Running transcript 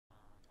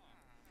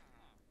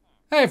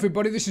Hey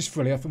everybody, this is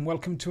Frilioth and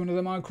welcome to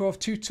another Minecraft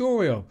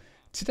tutorial.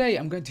 Today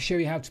I'm going to show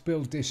you how to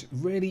build this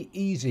really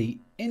easy,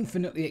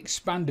 infinitely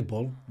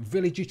expandable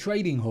villager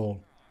trading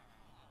hall.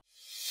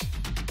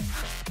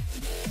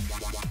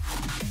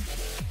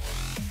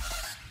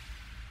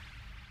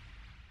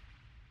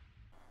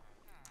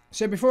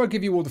 So before I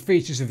give you all the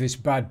features of this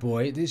bad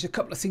boy, there's a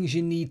couple of things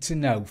you need to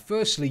know.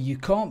 Firstly, you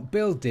can't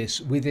build this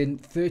within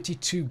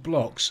 32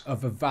 blocks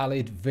of a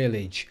valid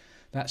village.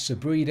 That's a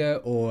breeder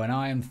or an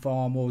iron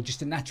farm or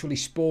just a naturally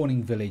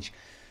spawning village.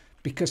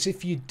 Because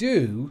if you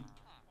do,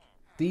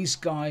 these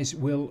guys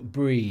will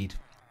breed.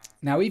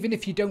 Now, even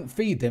if you don't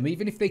feed them,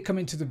 even if they come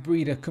into the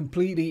breeder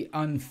completely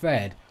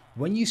unfed,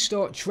 when you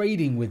start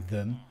trading with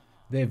them,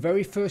 their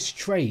very first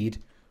trade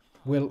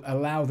will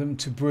allow them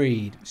to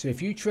breed. So if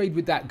you trade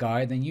with that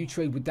guy, then you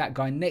trade with that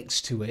guy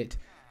next to it,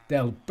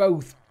 they'll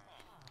both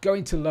go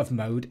into love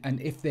mode,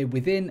 and if they're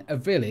within a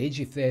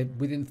village, if they're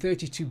within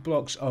 32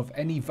 blocks of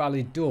any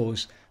valid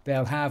doors,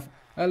 they'll have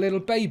a little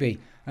baby,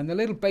 and the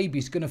little baby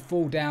is going to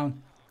fall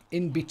down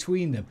in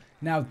between them.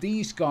 Now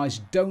these guys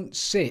don't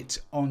sit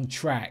on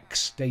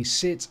tracks, they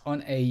sit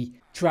on a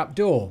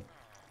trapdoor.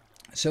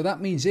 So that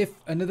means if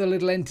another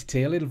little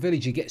entity, a little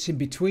villager, gets in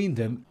between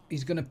them,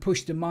 he's going to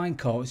push the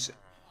minecarts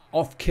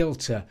off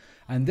kilter,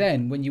 and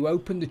then when you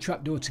open the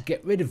trapdoor to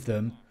get rid of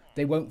them,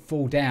 they won't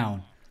fall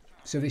down.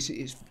 So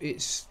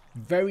it's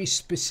very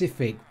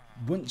specific.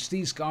 Once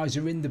these guys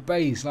are in the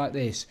bays like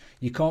this,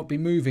 you can't be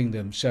moving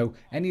them. So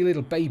any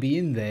little baby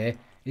in there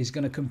is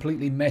going to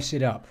completely mess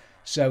it up.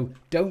 So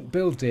don't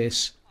build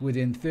this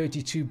within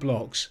 32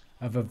 blocks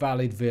of a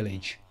valid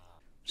village.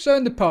 So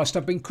in the past,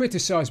 I've been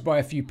criticised by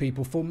a few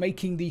people for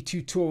making the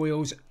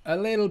tutorials a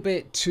little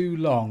bit too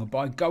long,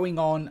 by going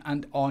on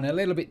and on a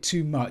little bit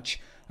too much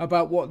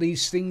about what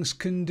these things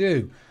can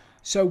do.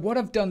 So what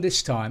I've done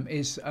this time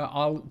is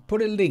I'll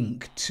put a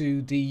link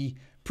to the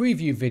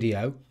preview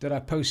video that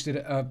I posted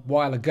a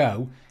while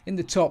ago in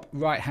the top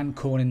right hand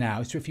corner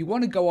now. So if you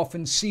want to go off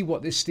and see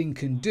what this thing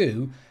can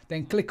do,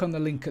 then click on the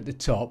link at the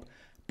top,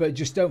 but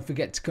just don't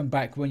forget to come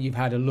back when you've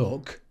had a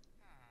look.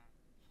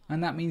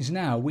 And that means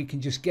now we can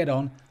just get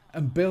on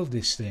and build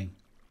this thing.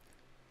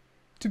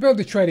 To build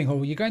the trading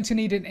hall, you're going to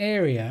need an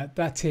area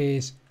that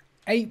is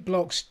 8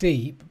 blocks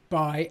deep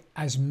by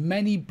as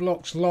many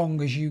blocks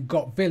long as you've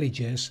got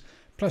villagers,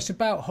 plus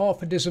about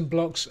half a dozen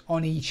blocks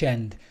on each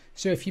end.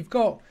 So if you've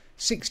got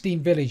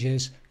 16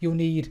 villagers, you'll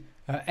need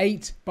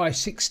 8 by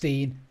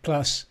 16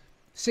 plus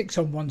 6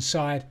 on one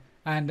side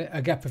and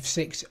a gap of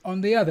 6 on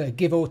the other,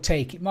 give or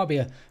take. It might be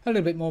a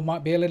little bit more,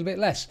 might be a little bit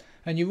less.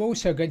 And you're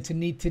also going to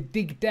need to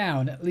dig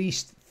down at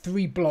least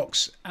 3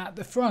 blocks at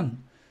the front.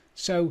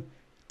 So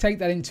take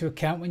that into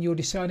account when you're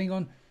deciding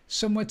on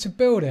somewhere to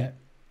build it.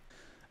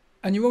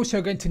 And you're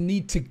also going to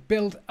need to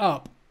build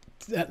up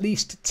at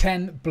least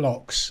 10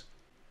 blocks.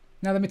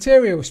 Now the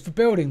materials for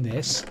building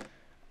this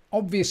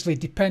obviously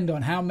depend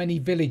on how many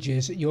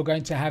villagers you're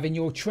going to have in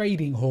your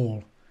trading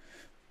hall.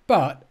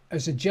 But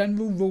as a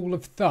general rule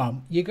of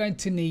thumb, you're going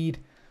to need,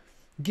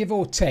 give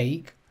or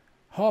take,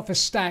 half a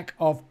stack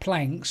of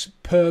planks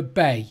per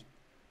bay.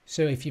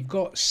 So if you've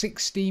got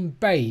 16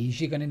 bays,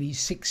 you're going to need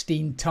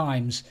 16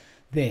 times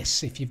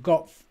this. If you've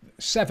got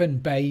 7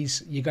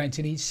 bays, you're going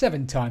to need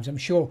 7 times. I'm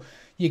sure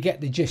you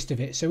get the gist of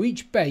it. So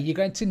each bay you're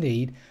going to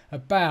need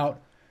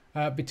about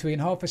between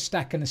half a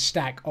stack and a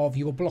stack of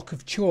your block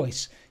of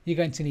choice. You're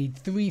going to need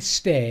 3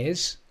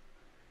 stairs.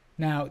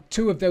 Now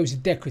 2 of those are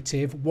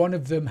decorative, 1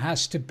 of them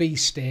has to be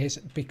stairs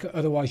because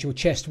otherwise your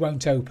chest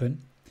won't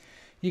open.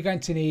 You're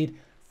going to need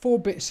 4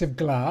 bits of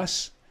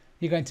glass.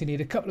 You're going to need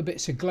a couple of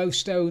bits of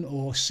glowstone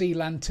or sea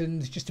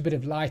lanterns, just a bit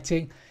of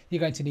lighting. You're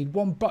going to need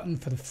 1 button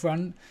for the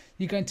front.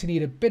 You're going to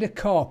need a bit of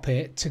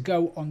carpet to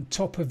go on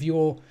top of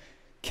your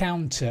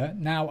counter.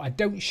 Now I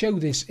don't show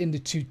this in the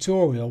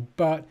tutorial,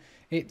 but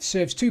it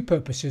serves 2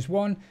 purposes.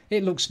 1,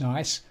 it looks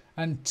nice,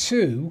 and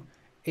 2,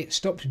 it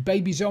stops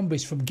baby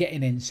zombies from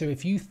getting in. So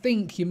if you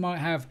think you might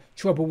have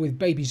trouble with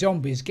baby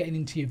zombies getting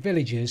into your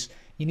villagers,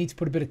 you need to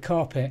put a bit of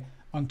carpet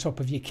on top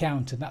of your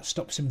counter. That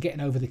stops them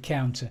getting over the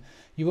counter.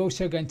 You're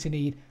also going to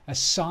need a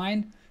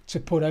sign to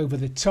put over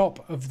the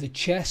top of the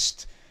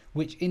chest,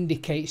 which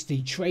indicates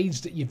the trades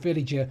that your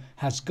villager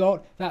has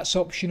got. That's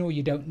optional,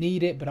 you don't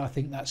need it, but I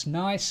think that's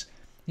nice.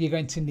 You're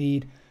going to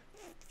need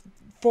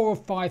 4 or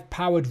 5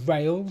 powered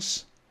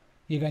rails.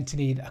 You're going to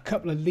need a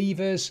couple of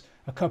levers,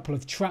 a couple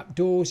of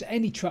trapdoors.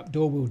 Any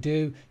trapdoor will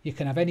do. You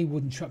can have any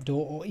wooden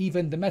trapdoor or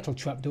even the metal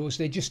trapdoors,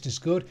 they're just as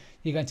good.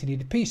 You're going to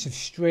need a piece of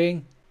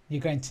string.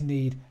 You're going to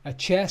need a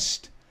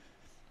chest.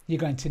 You're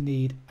going to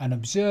need an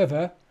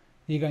observer.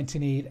 You're going to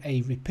need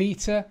a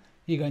repeater.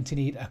 You're going to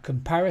need a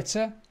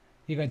comparator.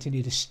 You're going to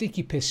need a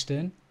sticky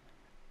piston,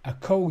 a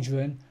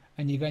cauldron,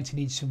 and you're going to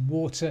need some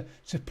water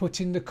to put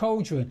in the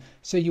cauldron.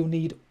 So you'll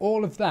need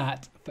all of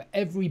that for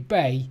every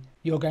bay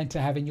you're going to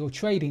have in your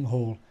trading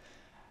hall.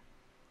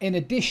 In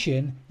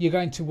addition, you're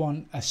going to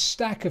want a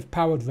stack of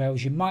powered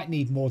rails. You might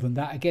need more than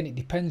that. Again, it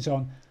depends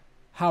on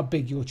how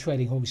big your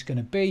trading hall is going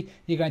to be.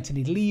 You're going to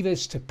need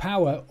levers to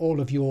power all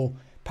of your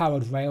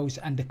powered rails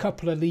and a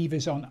couple of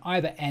levers on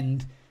either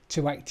end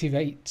to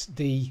activate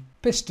the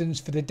pistons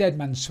for the dead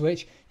man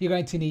switch, you're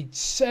going to need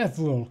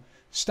several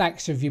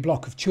stacks of your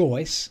block of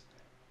choice.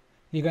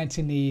 You're going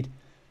to need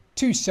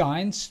 2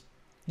 signs.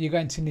 You're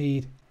going to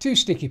need 2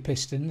 sticky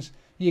pistons.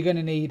 You're going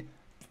to need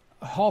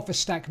half a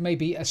stack,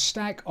 maybe a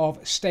stack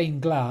of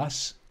stained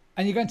glass.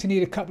 And you're going to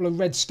need a couple of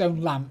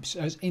redstone lamps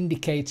as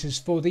indicators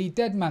for the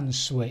dead man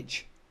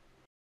switch.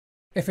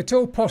 If at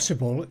all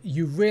possible,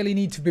 you really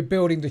need to be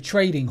building the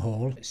trading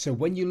hall. So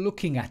when you're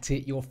looking at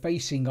it, you're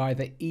facing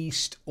either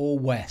east or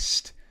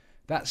west.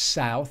 That's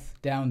south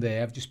down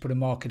there. I've just put a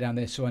marker down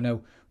there so I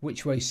know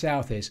which way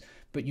south is.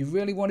 But you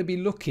really want to be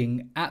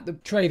looking at the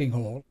trading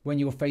hall when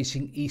you're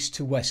facing east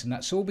to west. And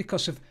that's all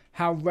because of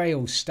how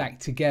rails stack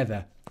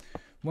together.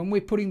 When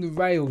we're putting the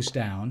rails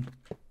down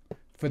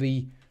for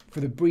the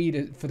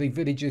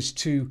villagers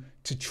to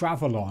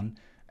travel on,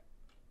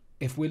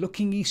 if we're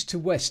looking east to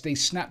west, they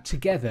snap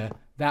together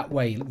that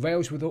way.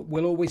 Rails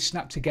will always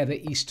snap together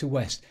east to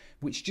west,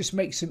 which just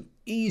makes them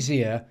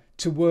easier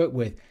to work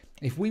with.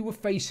 If we were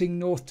facing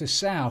north to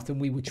south and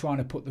we were trying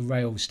to put the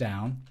rails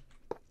down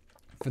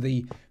for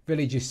the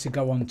villagers to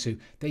go onto,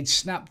 they'd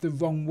snap the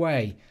wrong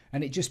way,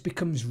 and it just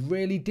becomes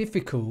really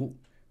difficult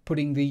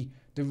putting the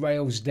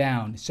rails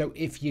down. So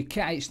if you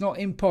can, it's not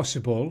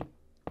impossible.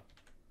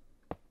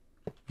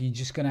 You're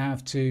just going to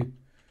have to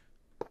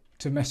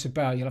mess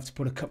about. You'll have to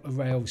put a couple of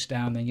rails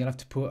down, then you'll have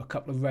to put a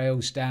couple of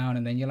rails down,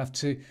 and then you'll have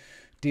to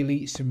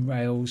delete some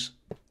rails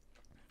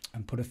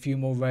and put a few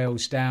more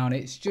rails down.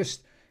 It's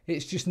just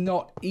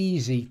not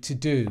easy to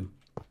do.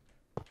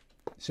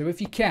 So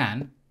if you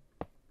can,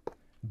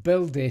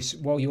 build this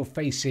while you're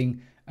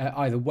facing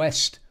either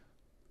west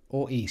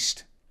or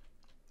east.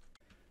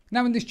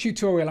 Now in this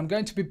tutorial, I'm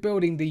going to be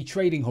building the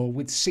trading hall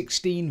with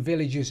 16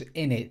 villagers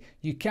in it.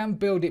 You can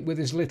build it with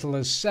as little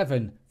as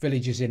 7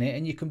 villagers in it,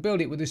 and you can build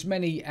it with as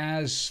many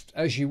as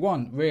you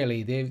want,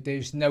 really.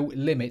 There's no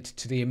limit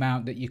to the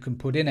amount that you can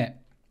put in it.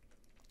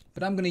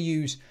 But I'm going to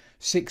use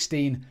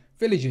 16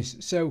 villagers.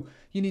 So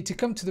you need to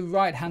come to the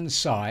right hand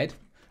side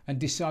and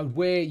decide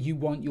where you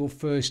want your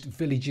first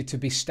villager to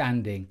be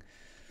standing.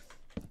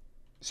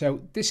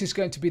 So this is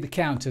going to be the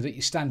counter that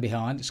you stand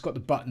behind. It's got the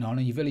button on,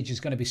 and your villager is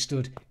going to be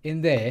stood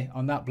in there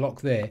on that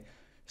block there.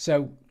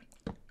 So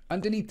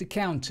underneath the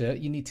counter,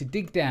 you need to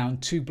dig down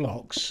 2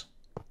 blocks,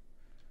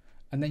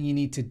 and then you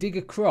need to dig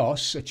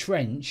across a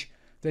trench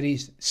that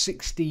is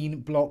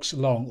 16 blocks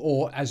long,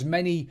 or as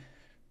many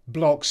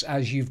blocks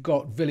as you've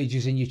got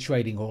villagers in your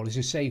trading hall. As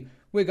I say,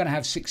 we're going to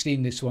have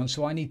 16 this one,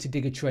 so I need to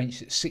dig a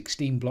trench that's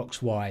 16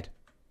 blocks wide,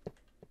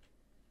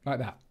 like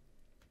that.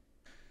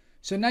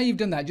 So now you've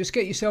done that, just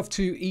get yourself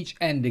to each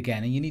end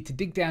again, and you need to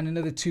dig down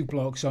another 2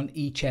 blocks on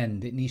each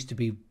end. It needs to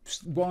be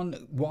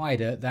 1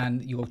 wider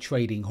than your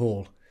trading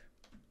hall.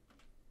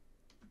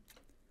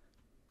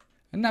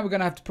 And now we're going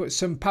to have to put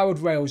some powered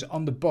rails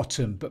on the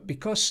bottom, but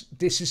because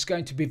this is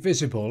going to be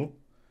visible,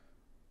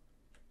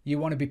 you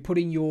want to be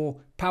putting your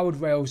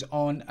powered rails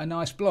on a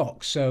nice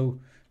block. So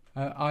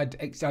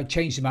I'd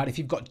change them out. If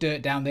you've got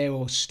dirt down there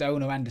or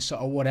stone or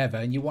andesite or whatever,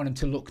 and you want them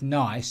to look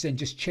nice, then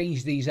just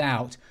change these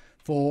out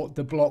for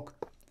the block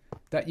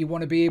that you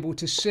want to be able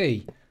to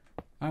see.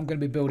 I'm going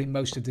to be building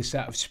most of this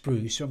out of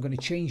spruce, so I'm going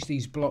to change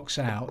these blocks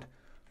out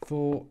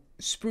for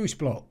spruce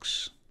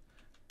blocks,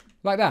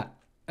 like that.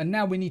 And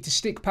now we need to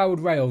stick powered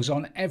rails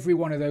on every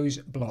one of those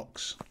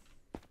blocks,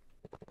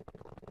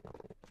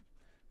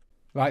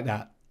 like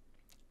that.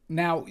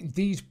 Now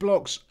these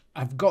blocks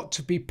have got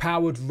to be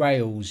powered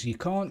rails. You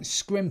can't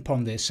scrimp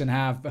on this and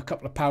have a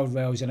couple of powered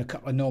rails and a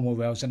couple of normal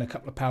rails and a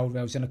couple of powered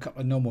rails and a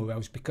couple of normal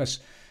rails, because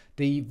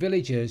the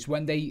villagers,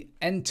 when they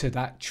enter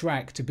that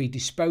track to be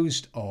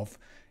disposed of,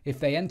 if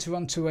they enter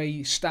onto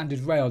a standard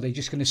rail, they're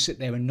just going to sit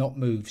there and not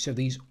move. So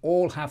these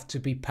all have to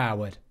be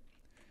powered.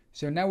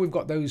 So now we've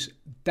got those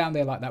down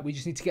there like that. We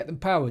just need to get them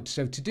powered.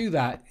 So to do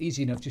that,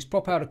 easy enough, just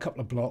pop out a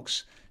couple of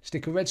blocks,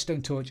 stick a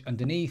redstone torch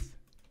underneath,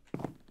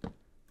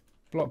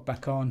 block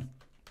back on,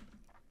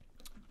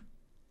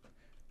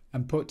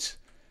 and put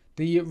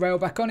the rail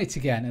back on it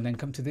again, and then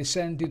come to this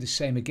end, do the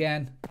same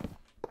again.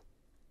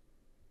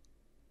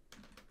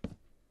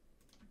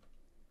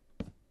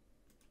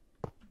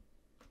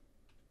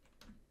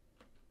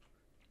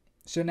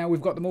 So now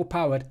we've got them all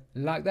powered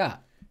like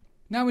that.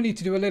 Now we need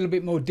to do a little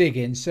bit more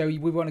digging. So we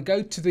want to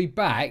go to the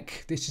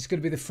back. This is going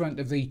to be the front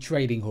of the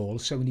trading hall.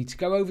 So we need to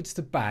go over to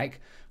the back,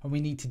 and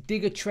we need to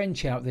dig a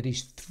trench out that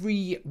is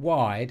 3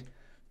 wide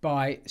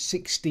by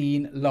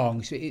 16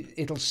 long. So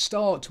it'll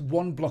start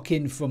 1 block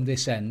in from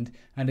this end,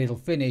 and it'll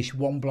finish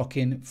 1 block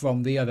in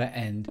from the other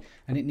end.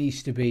 And it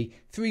needs to be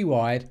 3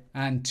 wide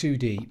and 2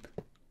 deep.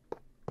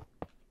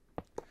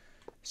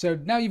 So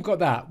now you've got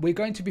that, we're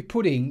going to be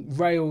putting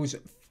rails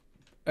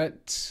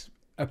at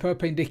a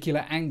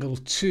perpendicular angle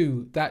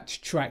to that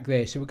track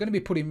there. So we're going to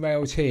be putting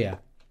rails here,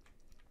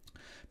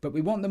 but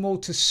we want them all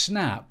to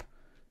snap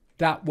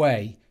that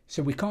way.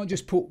 So we can't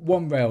just put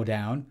 1 rail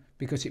down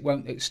because it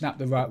won't snap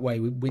the right way.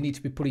 We need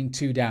to be putting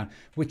 2 down,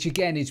 which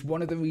again is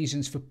one of the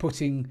reasons for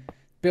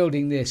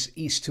building this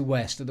east to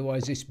west.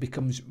 Otherwise this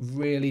becomes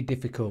really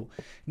difficult.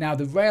 Now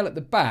the rail at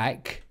the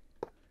back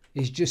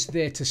is just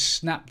there to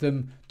snap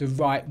them the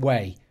right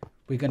way.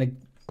 We're going to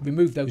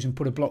remove those and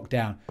put a block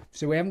down.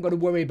 So we haven't got to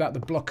worry about the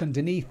block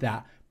underneath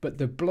that, but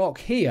the block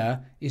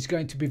here is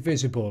going to be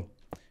visible.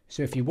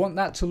 So if you want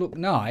that to look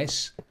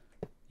nice,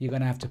 you're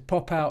going to have to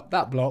pop out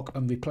that block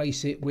and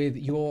replace it with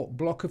your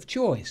block of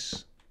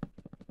choice.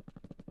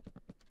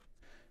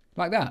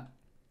 Like that.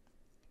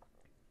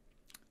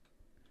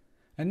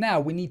 And now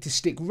we need to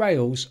stick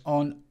rails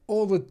on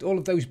all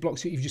of those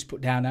blocks that you've just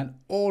put down and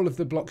all of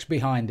the blocks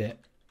behind it.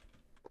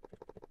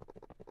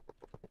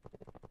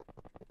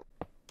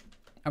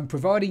 And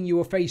providing you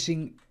are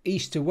facing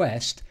east to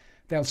west,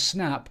 they'll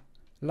snap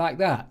like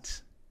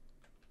that.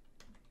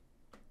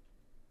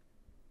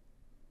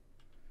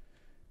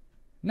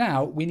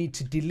 Now we need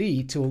to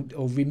delete or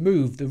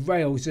remove the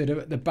rails that are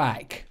at the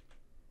back.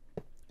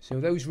 So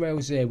those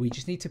rails there we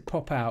just need to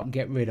pop out and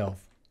get rid of.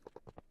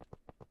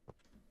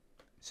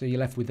 So you're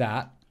left with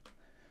that.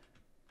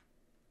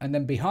 And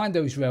then behind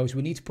those rails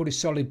we need to put a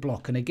solid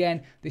block. And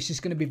again, this is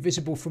going to be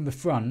visible from the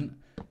front.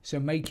 So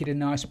make it a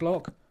nice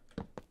block.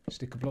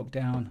 Stick a block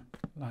down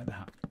like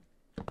that.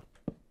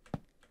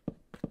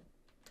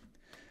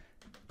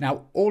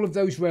 Now all of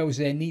those rails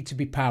there need to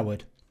be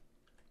powered.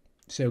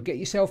 So get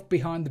yourself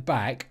behind the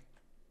back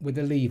with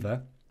a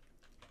lever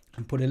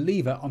and put a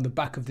lever on the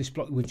back of this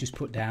block we've just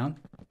put down,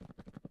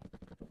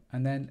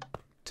 and then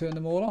turn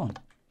them all on.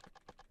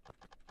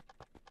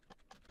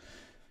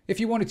 If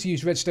you wanted to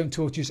use redstone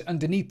torches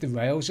underneath the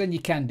rails, then you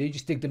can do,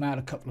 just dig them out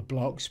a couple of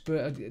blocks,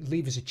 but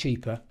levers are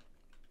cheaper.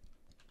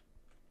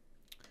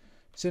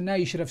 So now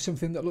you should have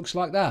something that looks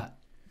like that.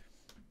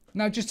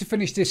 Now just to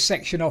finish this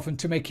section off and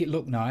to make it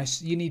look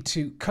nice, you need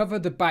to cover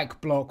the back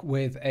block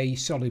with a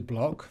solid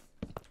block,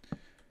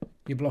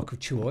 your block of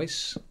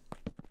choice,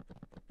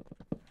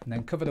 and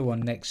then cover the one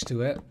next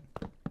to it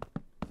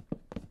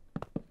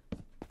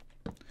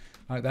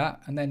like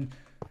that. And then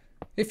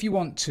if you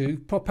want to,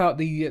 pop out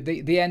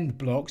the end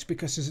blocks,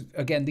 because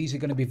again these are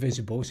going to be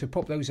visible, so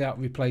pop those out,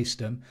 replace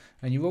them,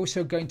 and you're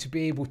also going to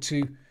be able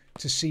to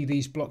see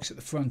these blocks at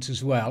the front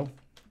as well.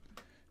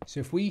 So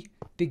if we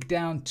dig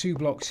down 2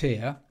 blocks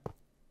here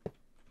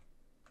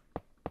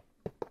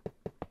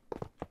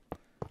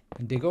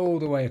and dig all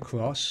the way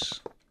across,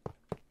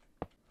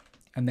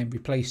 and then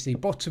replace the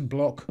bottom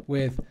block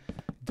with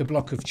the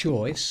block of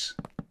choice,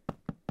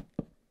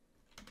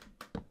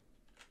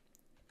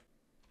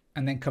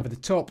 and then cover the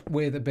top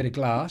with a bit of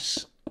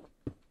glass,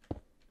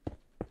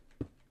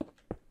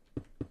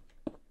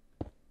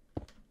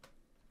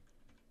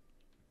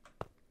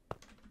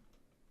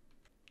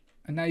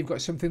 and now you've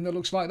got something that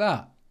looks like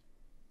that.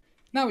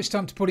 Now it's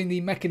time to put in the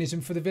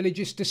mechanism for the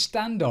villagers to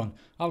stand on.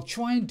 I'll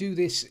try and do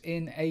this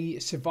in a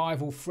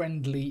survival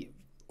friendly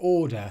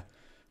order.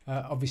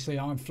 Obviously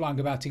I'm flying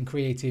about in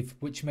creative,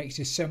 which makes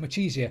this so much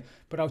easier,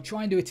 but I'll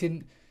try and do it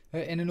in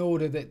an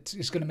order that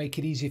is going to make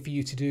it easier for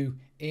you to do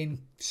in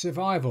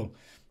survival.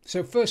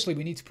 So firstly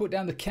we need to put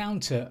down the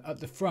counter at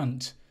the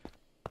front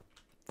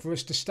for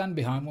us to stand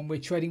behind when we're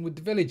trading with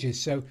the villagers.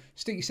 So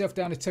stick yourself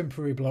down a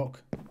temporary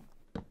block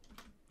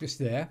just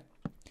there,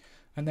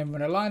 and then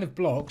run a line of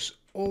blocks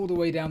all the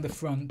way down the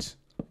front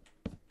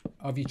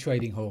of your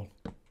trading hall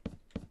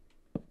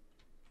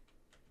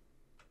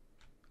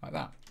like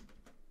that,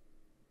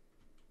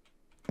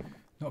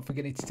 not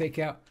forgetting to take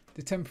out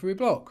the temporary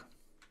block.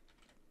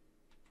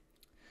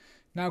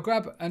 Now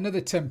grab another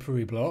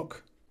temporary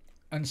block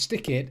and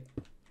stick it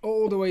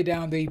all the way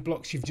down the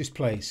blocks you've just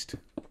placed,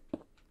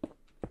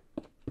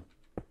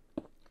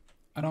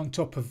 and on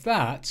top of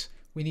that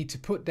we need to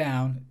put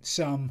down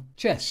some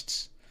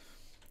chests.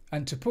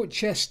 And to put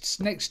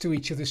chests next to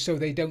each other so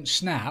they don't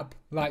snap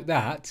like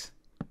that,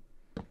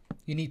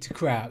 you need to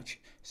crouch.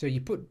 So you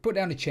put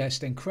down a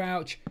chest, then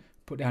crouch,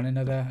 put down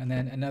another, and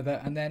then another,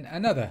 and then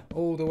another,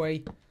 all the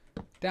way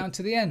down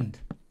to the end.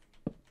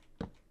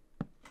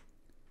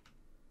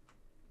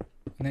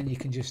 And then you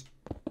can just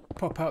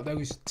pop out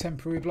those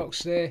temporary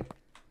blocks there.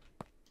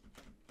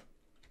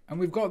 And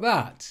we've got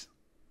that.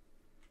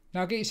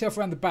 Now get yourself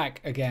around the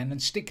back again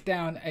and stick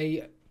down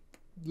a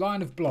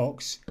line of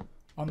blocks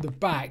on the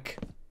back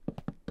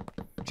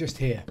just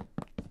here.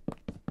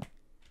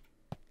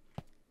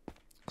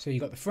 So you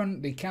got the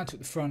front, the counter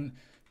at the front,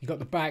 you got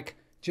the back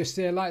just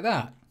there like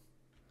that,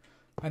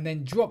 and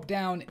then drop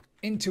down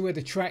into where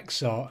the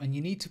tracks are, and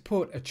you need to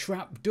put a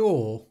trap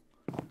door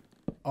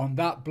on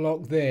that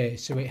block there.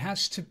 So it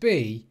has to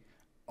be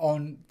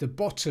on the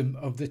bottom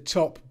of the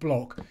top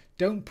block.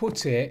 Don't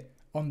put it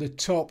on the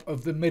top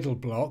of the middle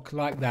block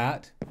like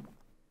that.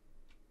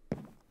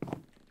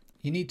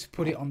 You need to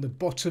put it on the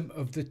bottom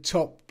of the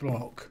top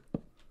block.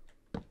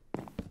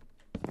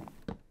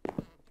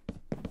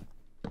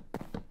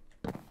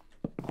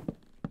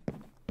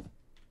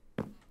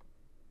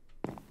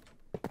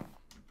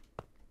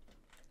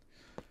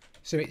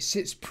 So it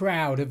sits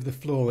proud of the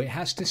floor. It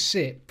has to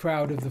sit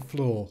proud of the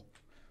floor.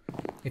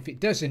 If it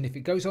doesn't, if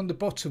it goes on the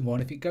bottom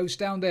one, if it goes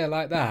down there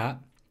like that,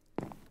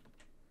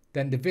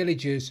 then the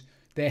villagers,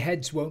 their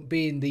heads won't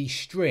be in the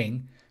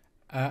string,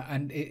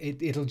 and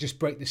it'll just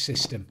break the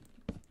system.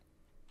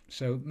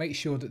 So make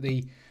sure that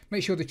the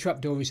make sure the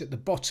trapdoor is at the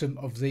bottom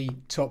of the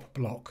top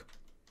block.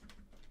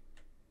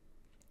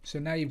 So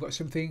now you've got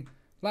something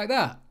like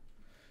that.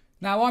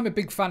 Now I'm a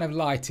big fan of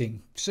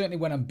lighting, certainly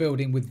when I'm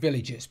building with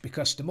villagers,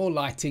 because the more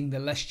lighting, the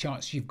less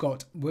chance you've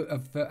got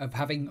of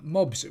having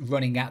mobs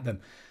running at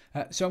them.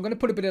 So I'm going to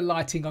put a bit of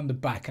lighting on the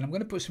back, and I'm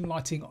going to put some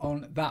lighting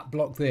on that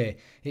block there.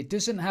 It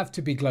doesn't have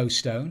to be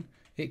glowstone.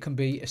 It can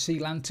be a sea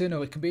lantern,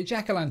 or it can be a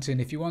jack-o'-lantern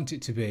if you want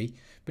it to be.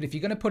 But if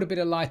you're going to put a bit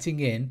of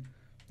lighting in,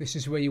 this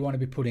is where you want to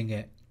be putting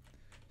it.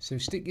 So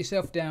stick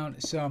yourself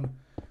down some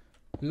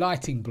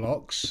lighting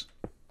blocks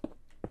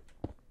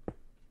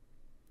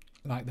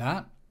like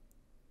that.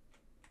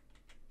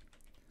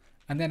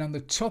 And then on the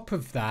top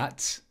of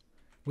that,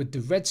 with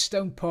the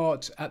redstone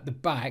part at the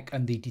back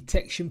and the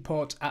detection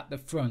part at the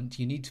front,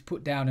 you need to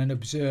put down an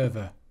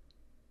observer.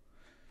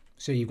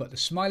 So you've got the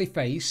smiley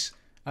face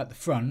at the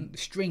front. The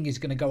string is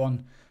going to go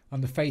on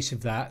the face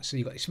of that. So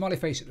you've got the smiley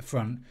face at the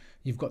front.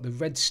 You've got the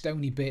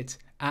redstony bit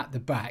at the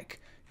back.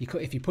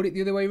 If you put it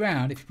the other way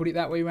around, if you put it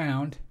that way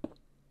around,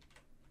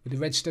 with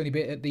the redstony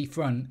bit at the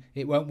front,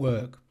 it won't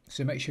work.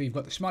 So make sure you've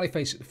got the smiley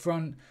face at the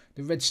front,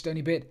 the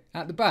redstony bit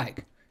at the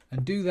back,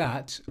 and do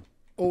that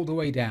all the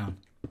way down.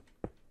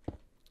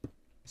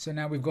 So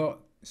now we've got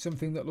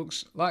something that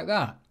looks like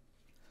that.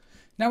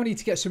 Now we need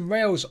to get some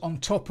rails on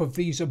top of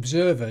these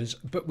observers,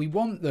 but we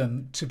want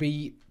them to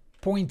be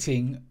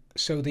pointing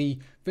so the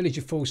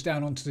villager falls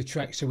down onto the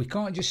track. So we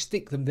can't just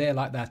stick them there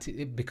like that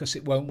because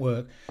it won't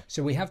work.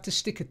 So we have to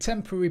stick a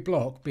temporary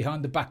block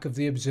behind the back of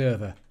the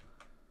observer.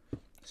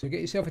 So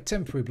get yourself a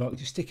temporary block,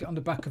 just stick it on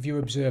the back of your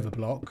observer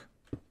block.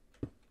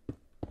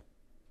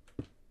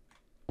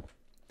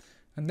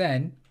 And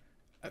then,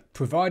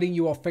 providing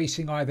you are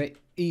facing either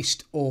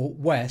east or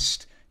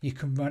west, you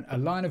can run a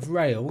line of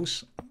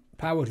rails,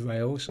 powered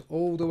rails,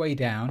 all the way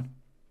down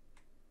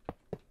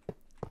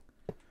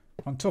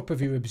on top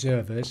of your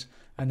observers,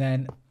 and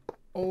then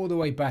all the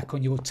way back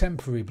on your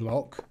temporary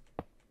block,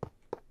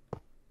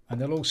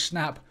 and they'll all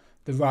snap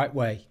the right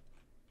way.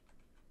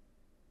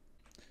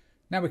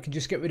 Now we can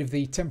just get rid of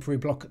the temporary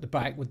block at the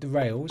back with the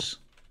rails.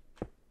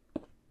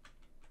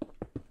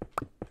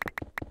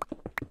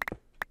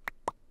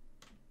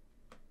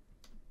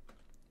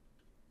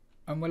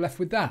 And we're left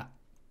with that.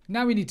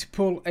 Now we need to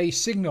pull a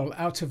signal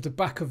out of the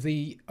back of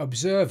the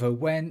observer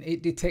when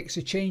it detects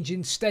a change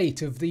in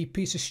state of the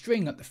piece of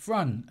string at the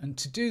front. And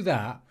to do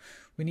that,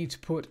 we need to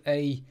put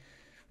a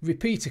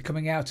repeater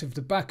coming out of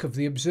the back of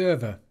the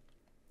observer.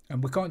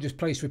 And we can't just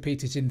place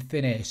repeaters in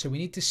thin air. So we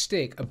need to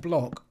stick a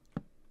block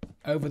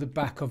over the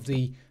back of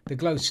the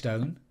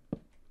glowstone.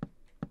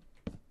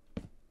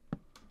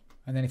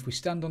 And then if we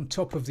stand on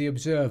top of the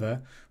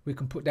observer, we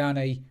can put down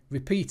a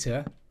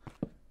repeater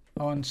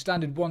on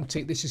standard 1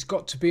 tick. This has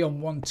got to be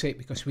on 1 tick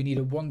because we need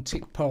a 1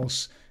 tick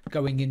pulse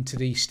going into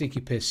the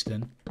sticky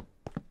piston.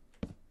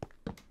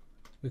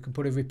 We can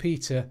put a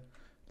repeater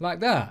like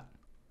that.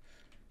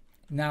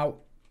 Now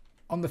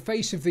on the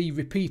face of the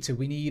repeater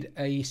we need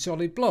a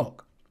solid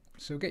block.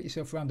 So get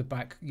yourself around the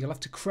back. You'll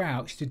have to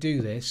crouch to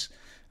do this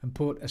and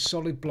put a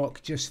solid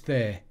block just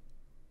there.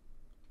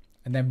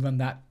 And then run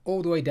that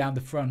all the way down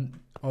the front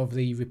of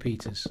the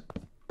repeaters.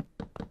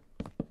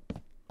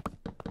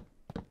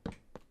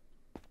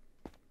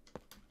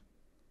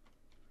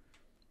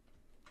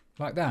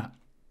 Like that.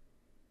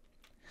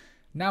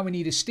 Now we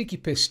need a sticky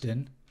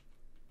piston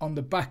on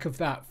the back of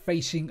that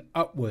facing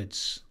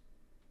upwards.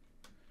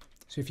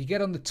 So if you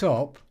get on the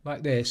top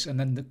like this and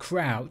then the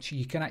crouch,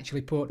 you can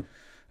actually put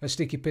a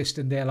sticky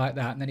piston there like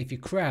that. And then if you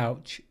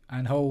crouch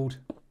and hold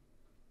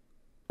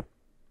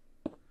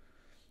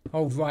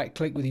right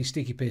click with your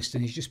sticky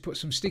piston, you just put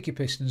some sticky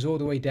pistons all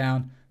the way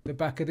down the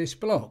back of this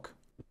block.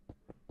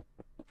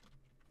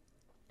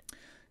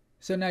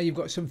 So now you've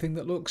got something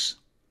that looks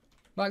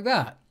like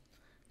that.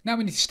 Now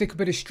we need to stick a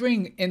bit of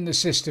string in the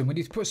system. We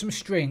need to put some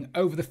string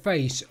over the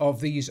face of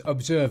these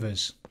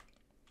observers.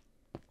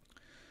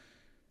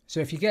 So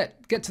if you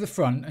get to the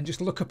front and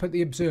just look up at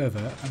the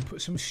observer and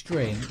put some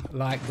string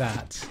like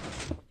that,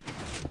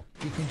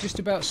 you can just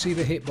about see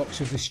the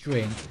hitbox of the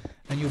string,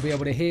 and you'll be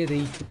able to hear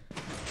the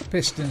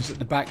pistons at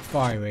the back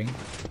firing,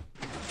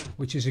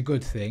 which is a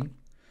good thing.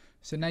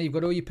 So now you've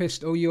got all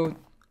your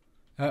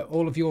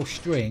all of your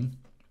string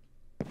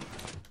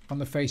on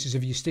the faces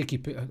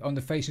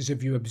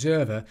of your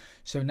observer.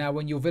 So now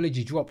when your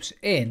villager drops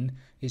in,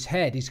 his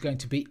head is going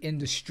to be in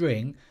the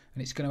string,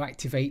 and it's going to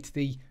activate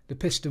the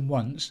piston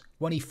once.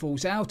 When he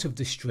falls out of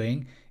the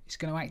string, it's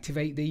going to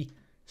activate the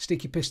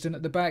sticky piston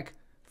at the back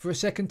for a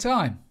second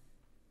time.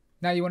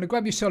 Now you want to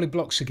grab your solid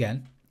blocks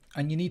again,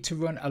 and you need to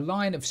run a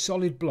line of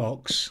solid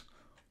blocks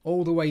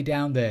all the way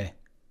down there.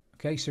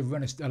 Okay, so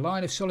run a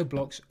line of solid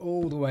blocks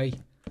all the way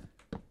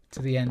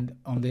to the end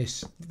on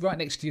this, right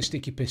next to your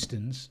sticky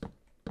pistons.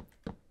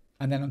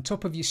 And then on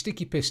top of your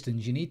sticky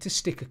pistons, you need to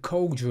stick a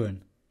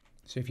cauldron.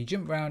 So if you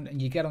jump round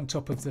and you get on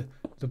top of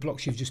the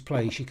blocks you've just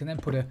placed, you can then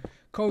put a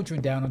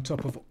cauldron down on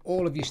top of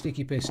all of your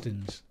sticky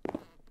pistons.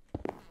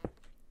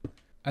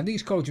 And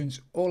these cauldrons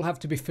all have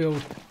to be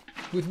filled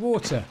with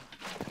water.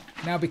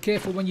 Now be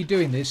careful when you're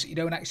doing this, you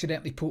don't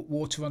accidentally put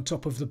water on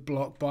top of the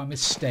block by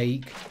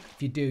mistake. If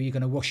you do, you're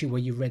going to wash away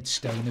your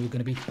redstone. There are going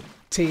to be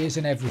tears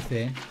and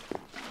everything.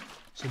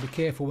 So be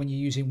careful when you're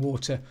using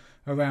water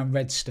around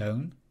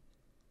redstone.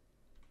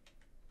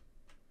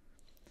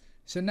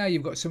 So now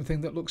you've got something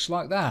that looks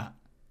like that.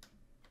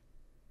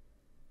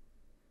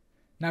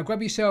 Now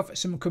grab yourself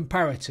some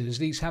comparators.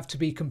 These have to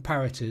be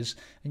comparators,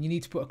 and you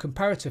need to put a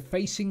comparator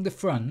facing the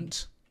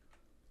front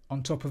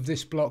on top of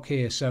this block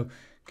here. So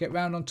get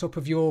round on top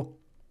of your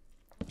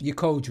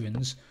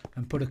cauldrons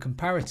and put a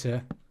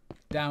comparator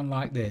down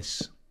like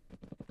this.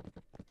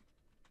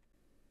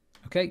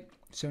 Okay,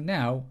 so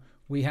now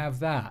we have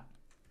that.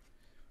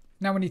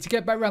 Now we need to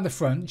get back around the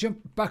front, jump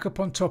back up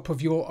on top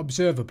of your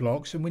observer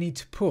blocks, and we need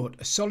to put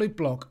a solid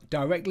block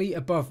directly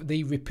above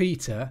the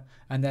repeater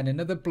and then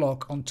another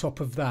block on top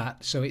of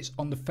that, so it's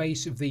on the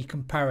face of the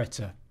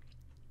comparator.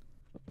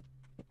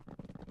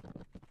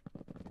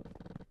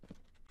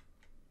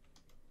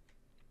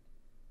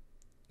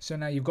 So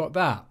now you've got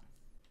that.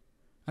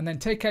 And then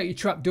take out your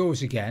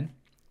trapdoors again.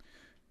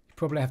 You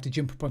probably have to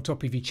jump up on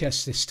top of your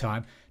chest this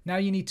time. Now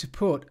you need to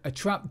put a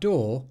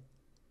trapdoor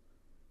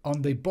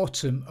on the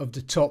bottom of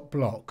the top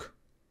block.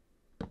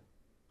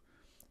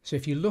 So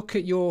if you look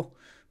at your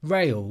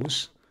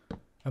rails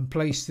and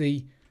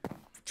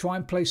try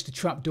and place the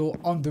trapdoor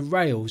on the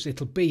rails,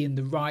 it'll be in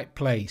the right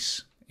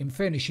place. In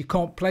fairness, you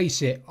can't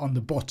place it on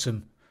the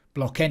bottom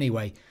block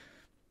anyway.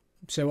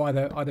 So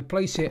either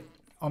place it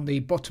on the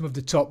bottom of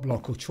the top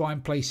block or try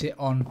and place it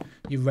on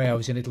your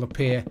rails and it'll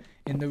appear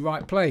in the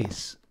right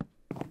place.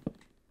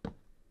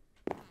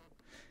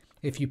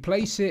 If you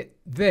place it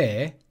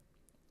there,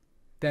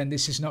 then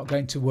this is not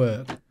going to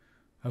work.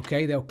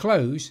 Okay, they'll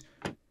close,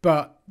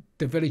 but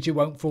the villager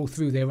won't fall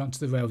through there onto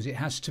the rails. It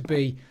has to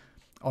be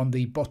on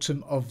the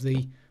bottom of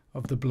the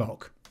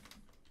block.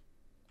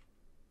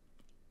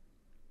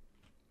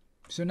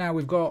 So now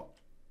we've got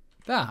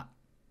that.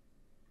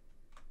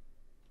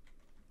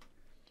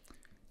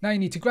 Now you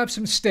need to grab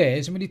some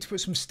stairs, and we need to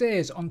put some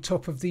stairs on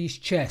top of these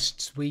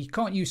chests. We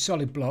can't use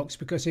solid blocks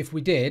because if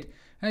we did,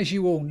 as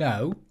you all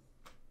know,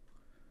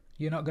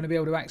 you're not going to be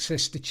able to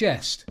access the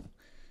chest.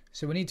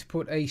 So we need to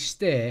put a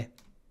stair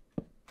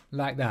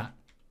like that.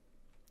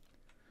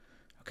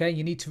 Okay,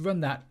 you need to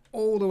run that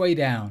all the way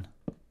down.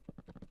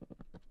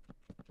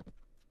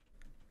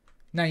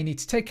 Now you need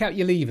to take out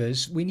your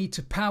levers. We need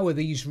to power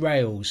these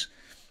rails.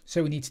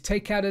 So we need to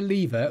take out a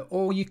lever,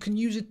 or you can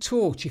use a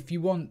torch if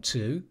you want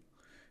to.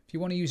 If you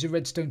want to use a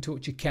redstone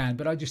torch you can,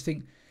 but I just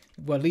think,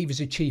 well,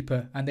 levers are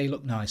cheaper and they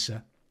look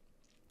nicer.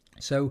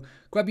 So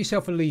grab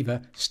yourself a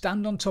lever,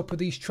 stand on top of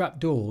these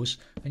trapdoors,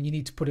 and you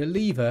need to put a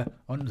lever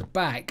on the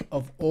back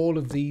of all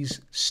of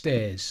these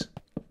stairs.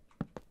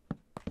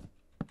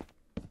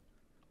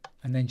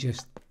 And then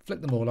just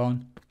flick them all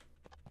on.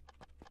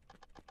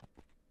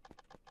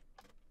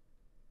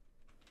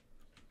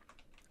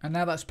 And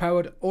now that's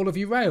powered all of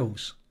your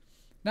rails.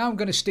 Now I'm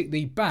going to stick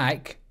the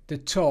back, the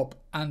top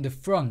and the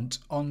front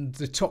on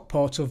the top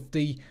part of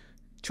the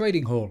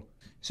trading hall.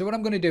 So what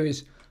I'm going to do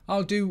is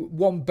I'll do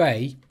one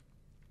bay.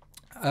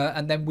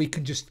 And then we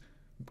can just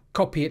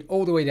copy it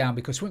all the way down,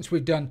 because once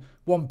we've done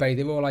one bay,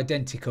 they're all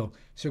identical.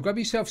 So grab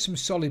yourself some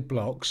solid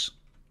blocks,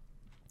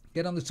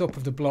 get on the top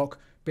of the block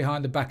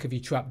behind the back of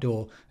your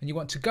trapdoor, and you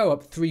want to go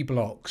up 3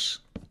 blocks.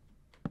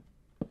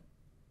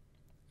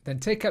 Then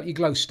take out your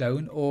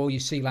glowstone or your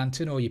sea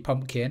lantern or your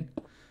pumpkin,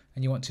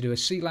 and you want to do a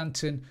sea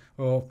lantern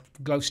or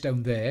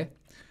glowstone there.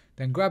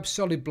 Then grab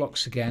solid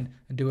blocks again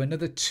and do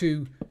another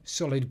 2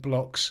 solid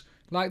blocks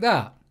like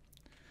that.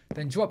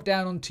 Then drop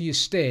down onto your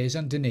stairs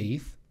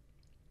underneath.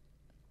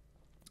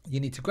 You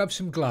need to grab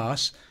some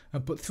glass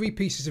and put 3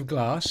 pieces of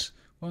glass.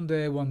 One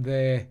there, one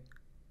there.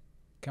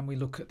 Can we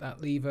look at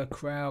that lever?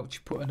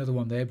 Crouch, put another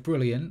one there.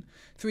 Brilliant.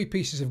 3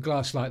 pieces of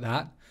glass like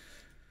that.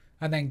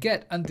 And then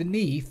get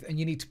underneath, and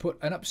you need to put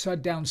an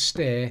upside down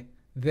stair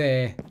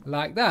there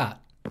like that.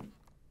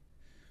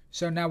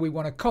 So now we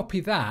want to copy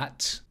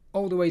that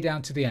all the way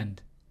down to the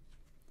end.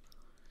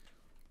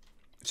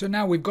 So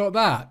now we've got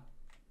that.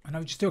 And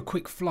I'll just do a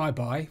quick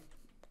flyby,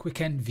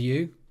 quick end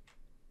view.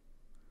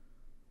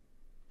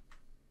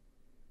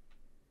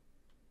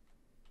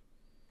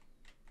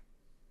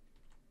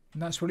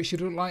 And that's what it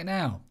should look like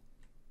now.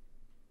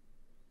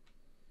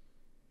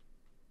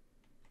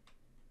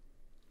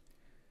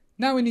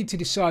 Now we need to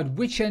decide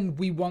which end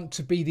we want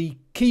to be the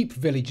keep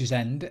villager's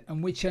end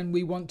and which end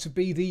we want to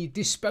be the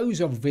dispose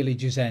of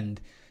villager's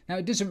end. Now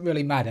it doesn't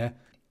really matter.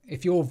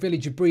 If your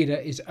villager breeder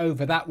is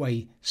over that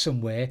way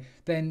somewhere,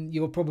 then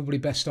you're probably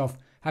best off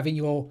having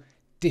your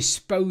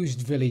disposed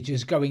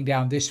villagers going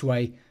down this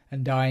way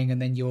and dying,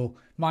 and then your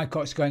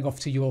minecarts going off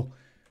to your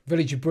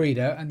villager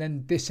breeder, and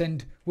then this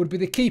end would be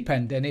the keep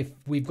end. And if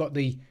we've got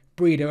the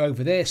breeder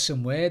over there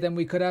somewhere, then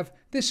we could have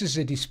this as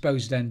a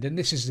disposed end and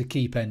this is the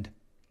keep end.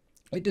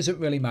 It doesn't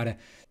really matter.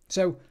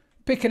 So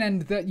pick an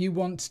end that you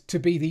want to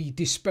be the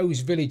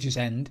disposed villagers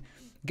end,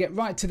 get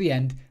right to the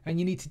end, and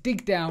you need to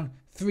dig down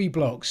 3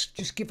 blocks.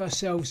 Just give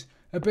ourselves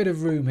a bit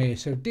of room here.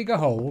 So dig a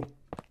hole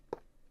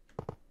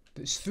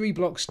that's 3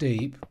 blocks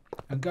deep,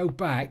 and go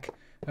back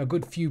a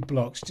good few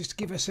blocks just to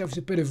give ourselves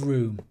a bit of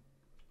room,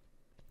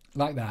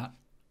 like that.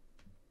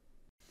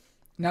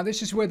 Now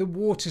this is where the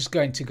water's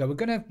going to go. We're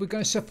going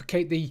to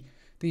suffocate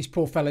these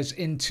poor fellas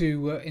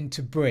into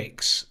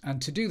bricks,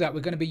 and to do that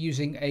we're going to be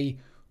using a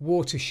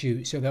water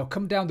chute. So they'll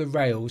come down the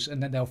rails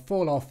and then they'll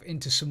fall off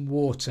into some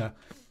water.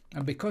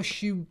 And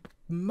because you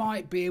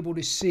might be able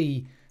to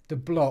see the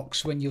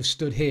blocks when you're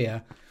stood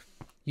here,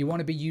 you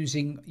want to be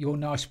using your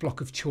nice block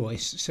of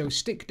choice. So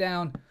stick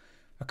down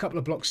a couple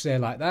of blocks there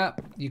like that.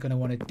 You're going to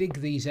want to dig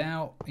these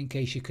out in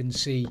case you can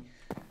see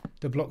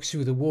the blocks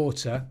through the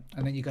water,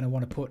 and then you're going to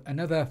want to put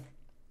another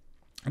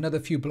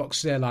few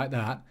blocks there like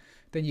that.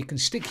 Then you can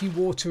stick your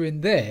water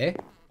in there,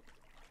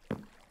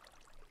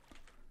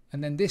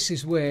 and then this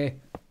is where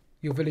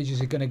your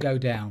villagers are going to go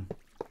down.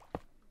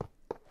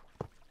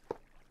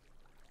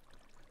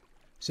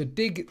 So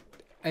dig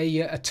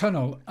a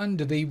tunnel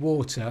under the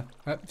water,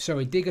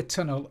 dig a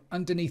tunnel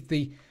underneath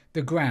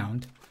the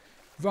ground,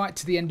 right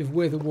to the end of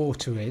where the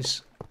water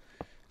is,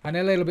 and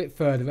a little bit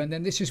further, and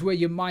then this is where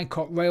your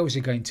minecart rails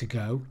are going to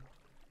go,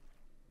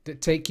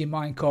 that take your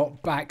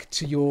minecart back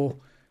to your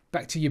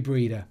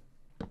breeder.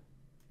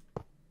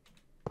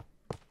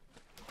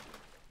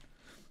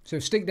 So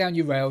stick down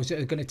your rails that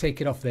are going to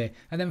take it off there,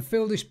 and then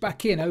fill this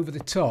back in over the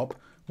top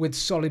with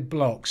solid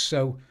blocks.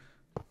 So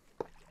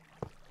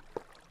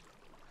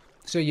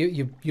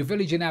your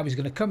villager now is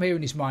going to come here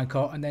in his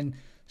minecart and then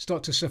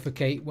start to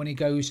suffocate when he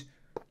goes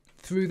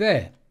through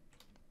there.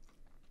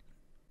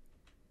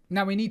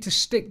 Now we need to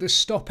stick the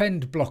stop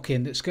end block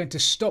in that's going to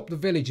stop the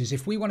villagers.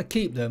 If we want to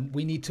keep them,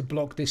 we need to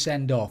block this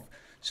end off.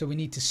 So we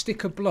need to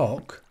stick a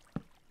block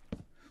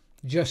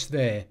just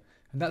there,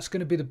 and that's going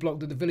to be the block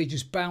that the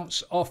villagers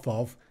bounce off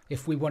of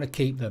if we want to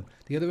keep them.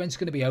 The other end's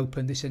going to be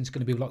open, this end's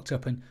going to be locked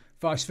up, and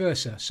vice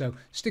versa. So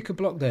stick a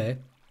block there,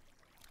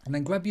 and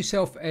then grab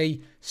yourself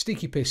a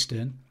sticky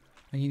piston,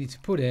 and you need to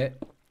put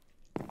it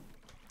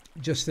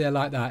just there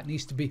like that. It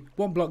needs to be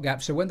one block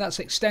gap, so when that's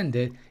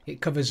extended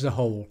it covers the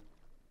hole.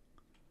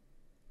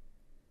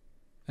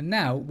 And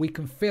now we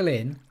can fill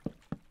in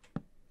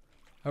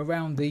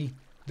around the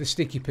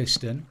sticky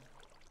piston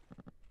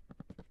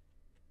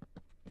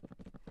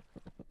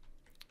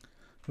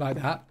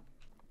like that,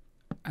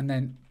 and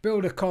then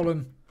build a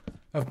column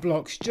of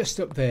blocks just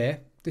up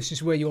there. This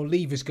is where your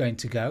lever's going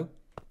to go.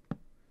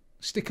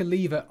 Stick a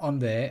lever on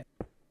there,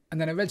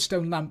 and then a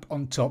redstone lamp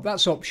on top.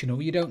 That's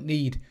optional, you don't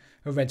need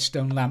a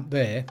redstone lamp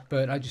there,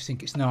 but I just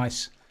think it's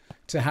nice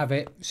to have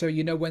it so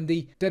you know when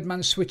the dead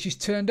man switch is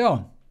turned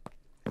on.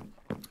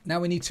 Now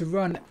we need to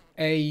run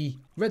a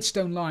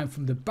redstone line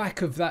from the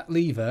back of that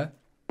lever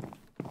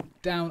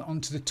down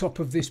onto the top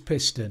of this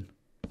piston.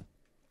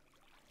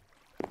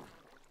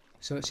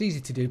 So it's easy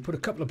to do. Put a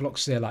couple of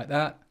blocks there like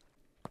that.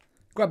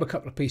 Grab a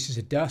couple of pieces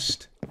of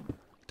dust.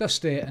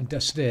 Dust there and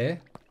dust there.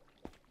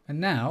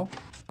 And now,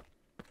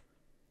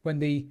 when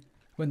the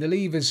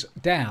lever's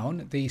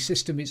down, the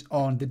system is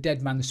on, the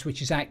dead man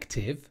switch is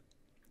active.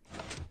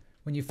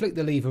 When you flick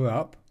the lever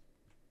up,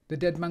 the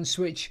dead man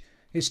switch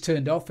is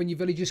turned off and your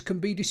villagers can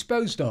be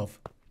disposed of.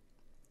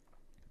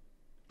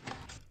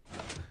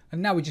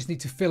 And now we just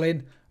need to fill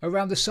in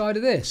around the side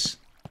of this.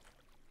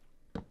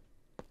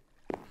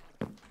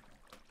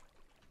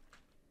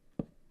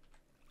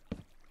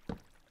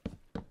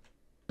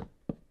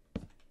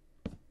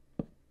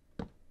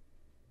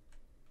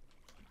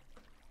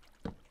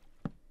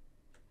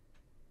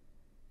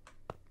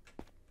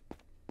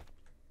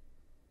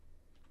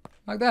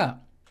 Like that.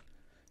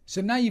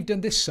 So now you've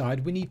done this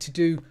side, we need to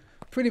do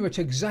pretty much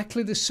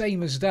exactly the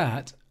same as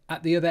that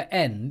at the other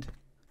end,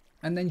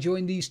 and then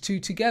join these two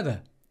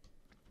together.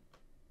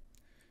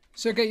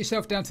 So get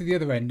yourself down to the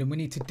other end, and we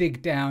need to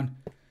dig down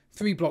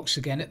 3 blocks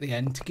again at the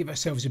end to give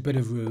ourselves a bit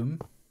of room.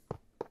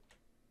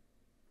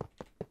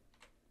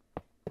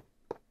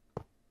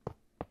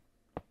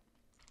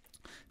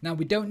 Now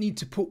we don't need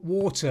to put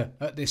water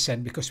at this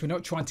end because we're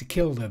not trying to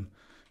kill them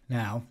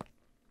now.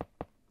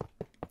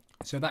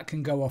 So that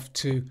can go off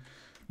to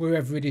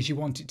wherever it is you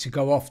want it to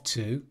go off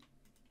to.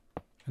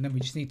 And then we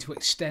just need to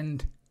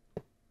extend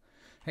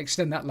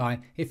that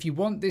line. If you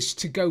want this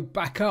to go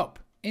back up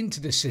into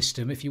the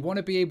system, if you want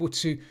to be able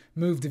to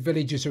move the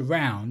villagers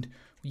around,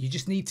 you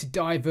just need to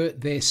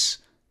divert this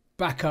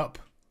back up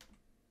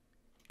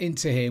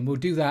into here. And we'll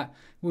do that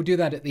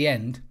at the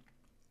end.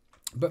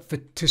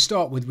 But to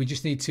start with, we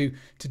just need to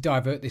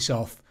divert this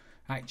off.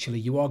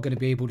 Actually, you are going to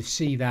be able to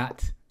see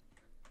that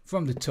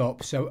from the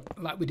top. So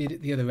like we did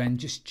at the other end,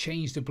 just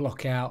change the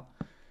block out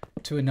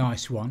to a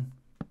nice one.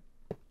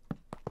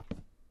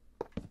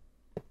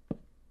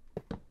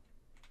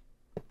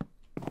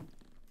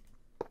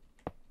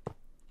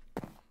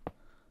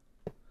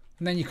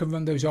 And then you can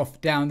run those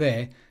off down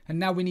there. And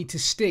now we need to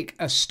stick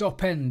a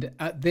stop end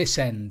at this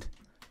end,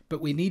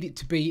 but we need it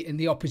to be in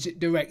the opposite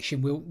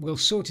direction. We'll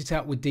sort it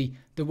out with the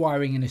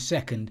wiring in a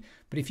second.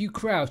 But if you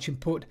crouch and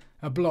put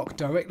a block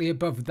directly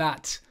above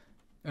that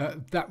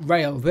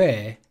rail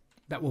there,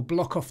 that will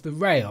block off the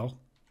rail,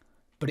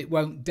 but it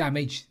won't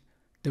damage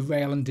the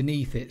rail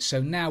underneath it.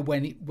 So now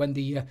when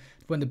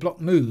the block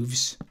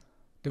moves,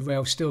 the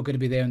rail's still going to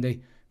be there and the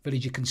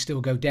villager can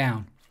still go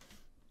down.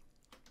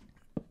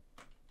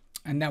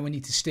 And now we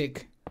need to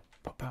stick,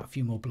 pop out a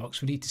few more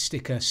blocks, we need to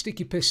stick a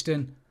sticky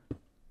piston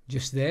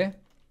just there.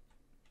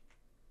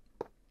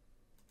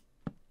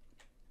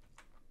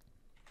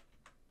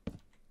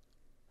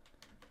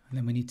 And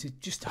then we need to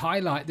just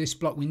highlight this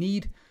block. We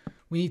need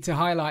to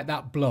highlight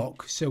that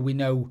block so we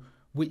know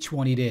which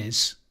one it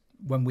is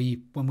when we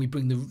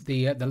bring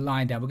the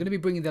line down. We're going to be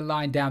bringing the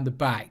line down the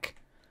back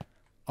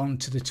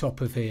onto the top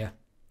of here.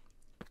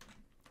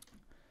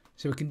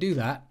 So we can do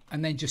that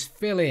and then just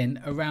fill in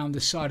around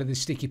the side of the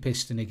sticky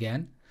piston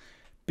again.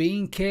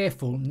 Being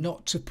careful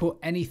not to put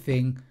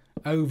anything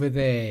over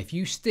there. If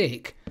you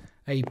stick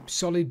a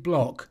solid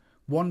block,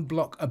 one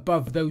block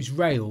above those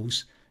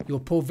rails, your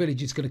poor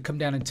village is going to come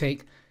down and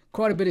take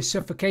quite a bit of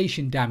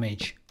suffocation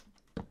damage.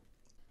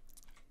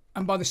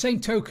 And by the same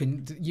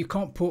token, you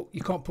can't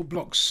put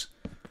blocks.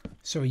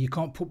 Sorry, you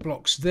can't put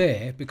blocks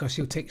there because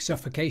he'll take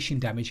suffocation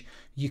damage.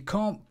 You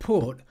can't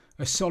put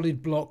a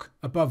solid block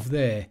above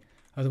there,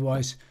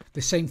 otherwise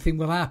the same thing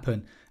will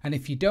happen. And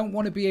if you don't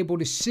want to be able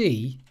to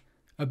see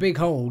a big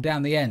hole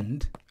down the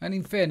end, and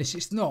in fairness,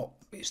 it's not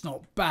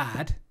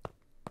bad,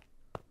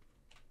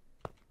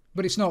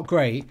 but it's not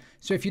great.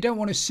 So if you don't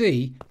want to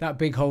see that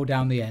big hole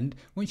down the end,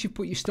 once you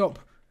put your stop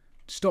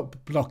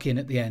block in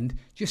at the end,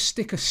 just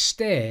stick a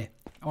stair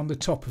on the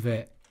top of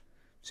it.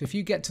 So if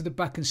you get to the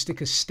back and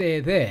stick a stair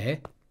there,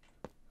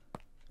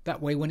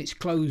 that way when it's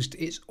closed,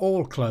 it's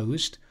all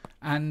closed,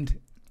 and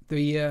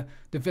the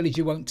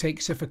villager won't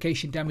take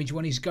suffocation damage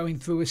when he's going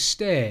through a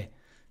stair.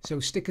 So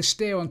stick a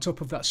stair on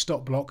top of that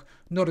stop block,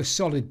 not a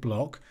solid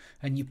block,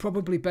 and you're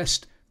probably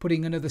best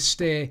putting another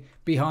stair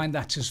behind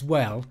that as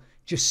well,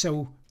 just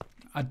so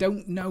I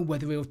don't know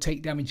whether he'll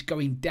take damage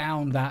going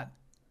down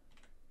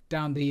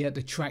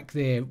the track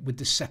there with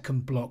the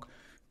second block,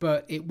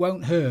 but it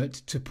won't hurt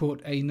to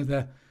put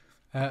another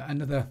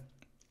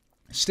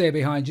stair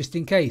behind just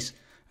in case.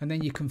 And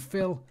then you can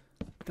fill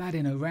that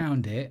in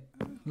around it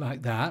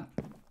like that.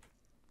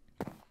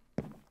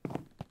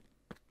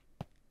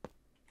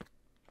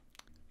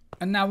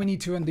 And now we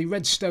need to run the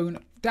redstone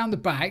down the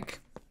back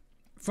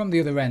from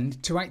the other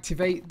end to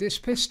activate this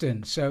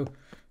piston. So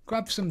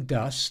grab some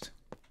dust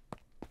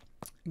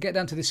and get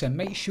down to this end.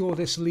 Make sure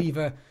this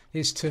lever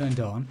is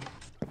turned on.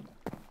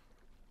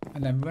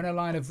 And then run a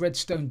line of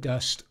redstone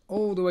dust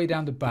all the way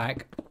down the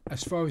back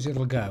as far as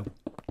it'll go.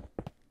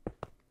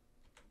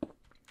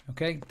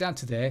 Okay, down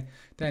to there.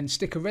 Then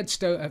stick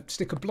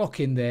a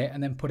block in there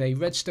and then put a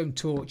redstone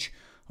torch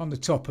on the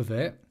top of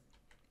it.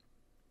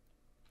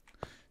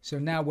 So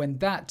now when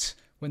that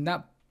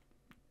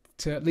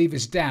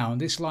lever's down,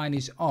 this line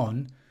is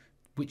on,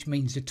 which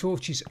means the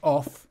torch is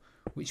off,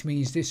 which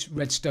means this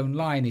redstone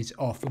line is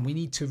off, and we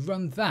need to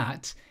run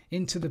that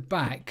into the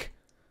back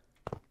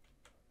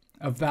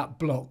of that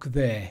block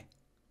there,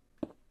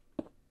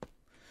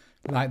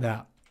 like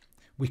that.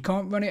 We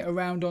can't run it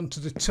around onto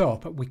the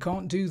top. We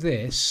can't do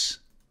this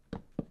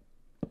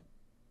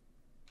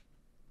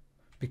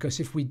because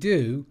if we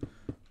do,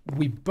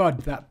 we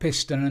bud that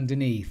piston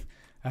underneath,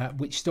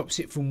 which stops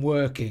it from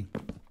working.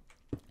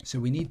 So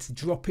we need to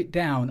drop it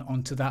down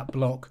onto that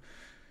block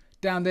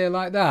down there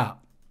like that,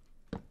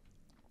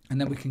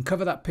 and then we can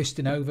cover that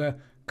piston over,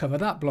 cover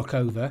that block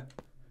over.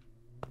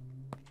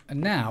 And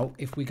now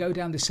if we go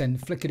down this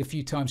end, flick it a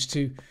few times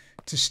to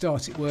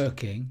start it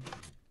working.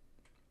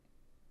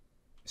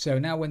 So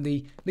now when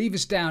the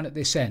lever's down at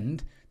this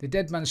end, the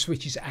dead man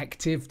switch is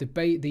active.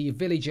 The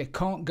villager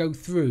can't go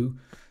through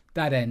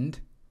that end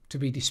to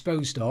be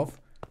disposed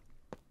of,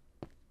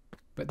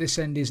 but this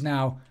end is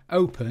now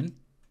open,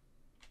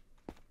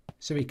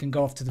 so he can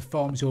go off to the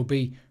farms or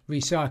be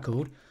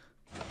recycled.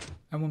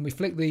 And when we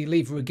flick the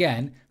lever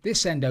again,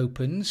 this end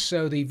opens,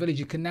 so the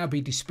villager can now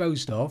be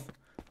disposed of,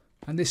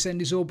 and this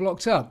end is all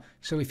blocked up.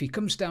 So if he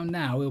comes down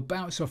now, he'll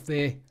bounce off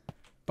there,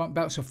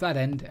 bounce off that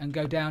end and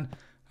go down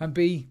and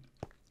be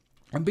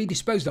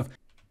disposed of.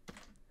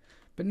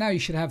 But now you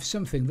should have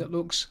something that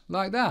looks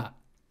like that.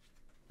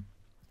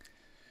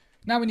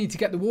 Now we need to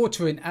get the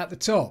water in at the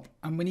top,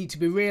 and we need to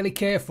be really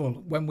careful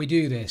when we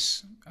do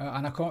this,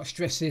 and I can't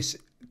stress this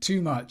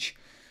too much,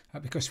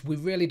 because we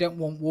really don't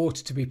want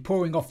water to be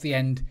pouring off the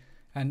end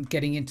and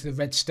getting into the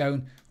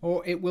redstone,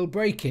 or it will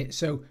break it.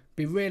 So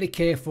be really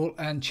careful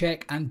and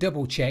check and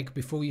double check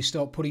before you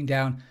start putting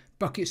down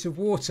buckets of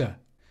water.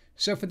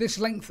 So for this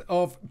length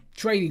of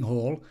trading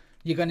hall,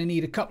 you're going to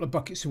need a couple of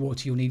buckets of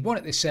water. You'll need one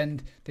at this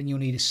end, then you'll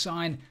need a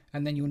sign,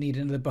 and then you'll need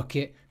another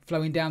bucket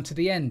flowing down to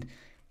the end.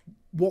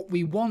 What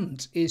we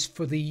want is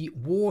for the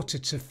water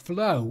to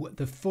flow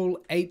the full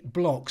 8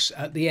 blocks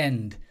at the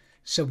end,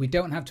 so we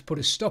don't have to put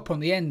a stop on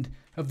the end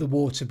of the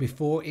water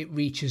before it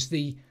reaches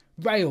the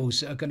rails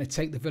that are going to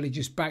take the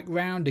villagers back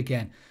round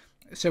again.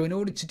 So in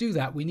order to do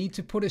that, we need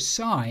to put a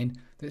sign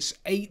that's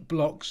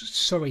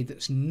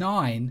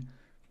 9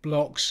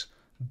 blocks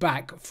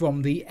back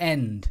from the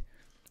end.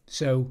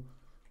 So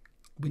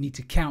we need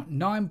to count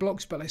 9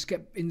 blocks, but let's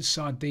get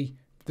inside the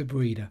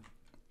breeder.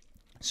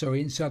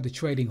 Sorry, inside the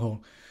trading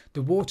hall.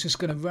 The water's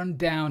going to run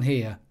down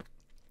here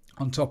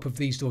on top of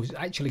these doors. It's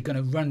actually going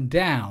to run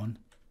down.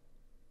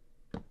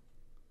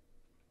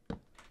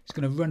 It's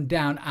going to run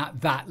down at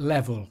that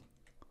level.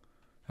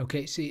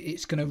 Okay, see,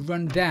 it's going to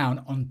run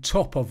down on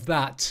top of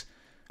that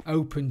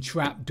open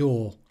trap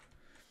door.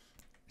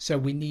 So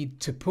we need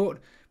to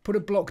put a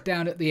block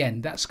down at the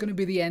end. That's going to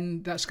be the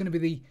end. That's going to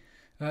be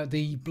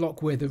the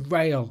block where the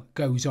rail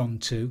goes on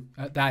to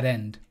at that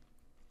end.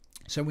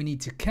 So we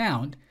need to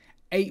count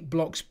 8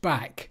 blocks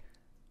back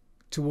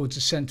towards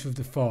the center of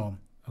the farm.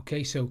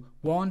 Okay, so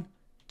 1,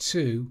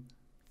 2,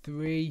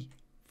 3,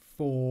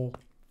 4,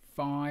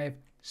 5,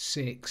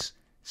 6,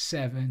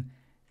 7,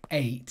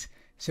 8.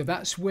 So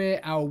that's where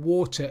our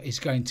water is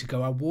going to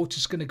go. Our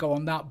water's going to go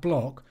on that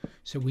block.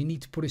 So we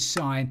need to put a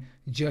sign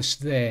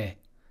just there.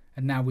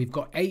 And now we've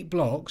got 8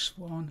 blocks.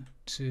 1,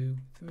 2,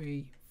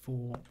 3,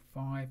 4,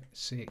 5,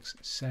 6,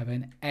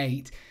 7,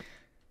 8.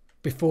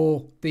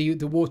 Before the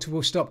water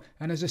will stop.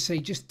 And as I say,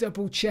 just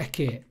double check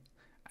it.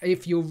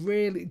 If you're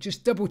really,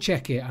 just double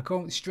check it. I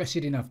can't stress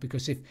it enough,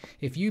 because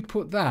if you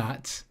put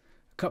that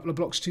a couple of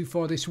blocks too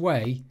far this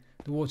way,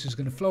 the water's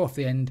going to flow off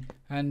the end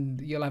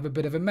and you'll have a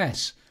bit of a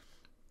mess.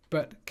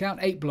 But count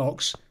 8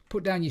 blocks,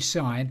 put down your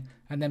sign,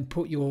 and then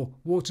put your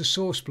water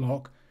source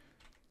block.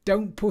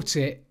 Don't put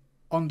it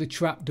on the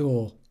trap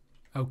door.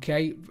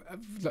 Okay,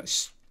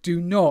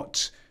 do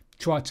not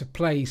try to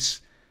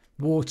place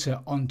water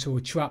onto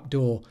a trap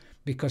door,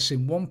 because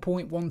in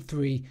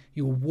 1.13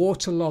 you'll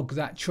waterlog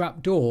that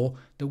trap door.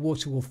 The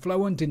water will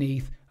flow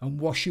underneath and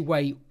wash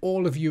away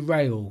all of your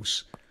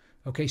rails.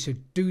 Okay, so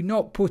do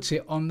not put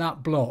it on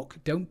that block.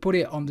 Don't put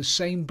it on the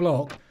same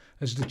block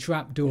as the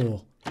trap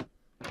door.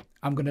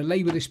 I'm going to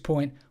labour this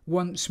point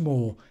once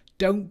more.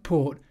 Don't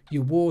put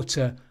your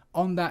water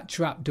on that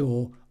trap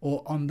door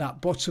or on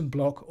that bottom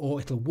block, or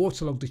it'll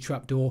waterlog the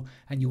trap door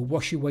and you'll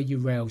wash away your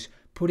rails.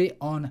 Put it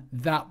on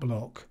that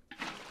block.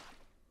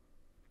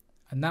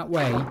 And that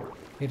way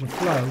it'll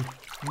flow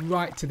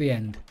right to the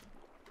end.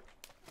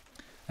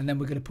 And then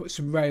we're going to put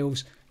some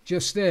rails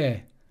just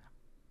there.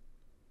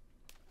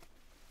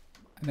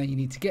 And then you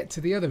need to get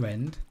to the other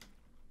end.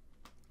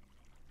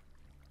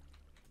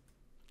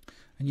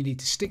 And you need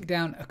to stick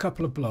down a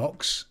couple of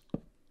blocks.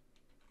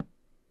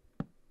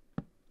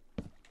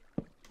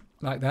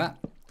 Like that.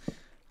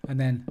 And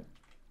then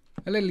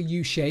a little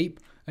U shape.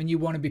 And you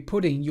want to be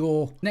putting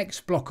your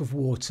next block of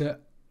water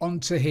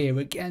onto here.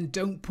 Again,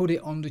 don't put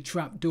it on the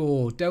trap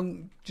door.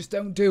 Just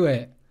don't do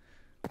it.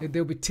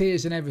 There'll be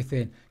tears and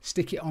everything.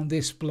 Stick it on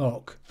this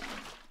block.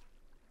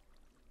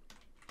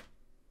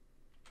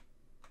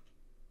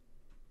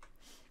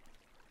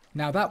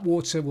 Now that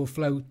water will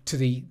flow to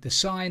the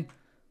sign,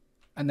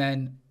 and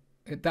then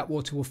that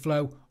water will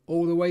flow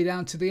all the way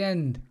down to the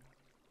end.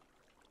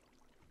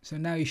 So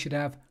now you should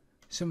have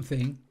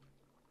something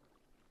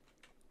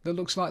that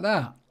looks like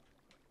that.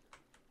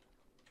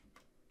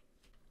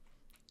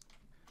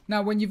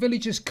 Now when your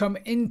villagers come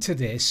into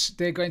this,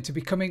 they're going to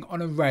be coming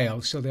on a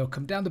rail. So they'll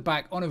come down the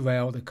back on a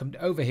rail, they'll come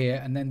over here,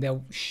 and then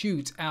they'll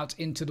shoot out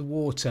into the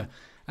water.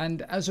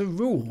 And as a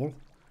rule,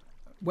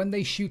 when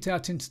they shoot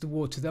out into the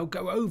water, they'll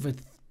go over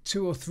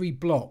 2 or 3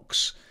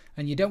 blocks,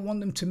 and you don't want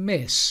them to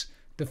miss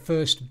the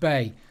first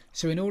bay.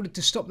 So in order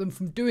to stop them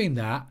from doing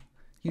that,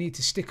 you need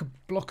to stick a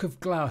block of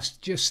glass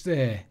just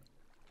there.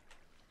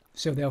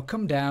 So they'll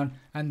come down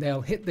and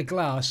they'll hit the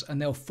glass and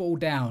they'll fall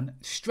down,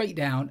 straight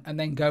down, and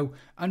then go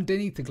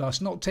underneath the glass,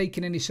 not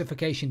taking any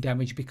suffocation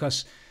damage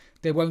because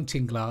they won't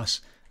in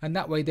glass, and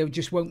that way they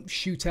just won't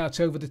shoot out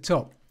over the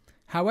top.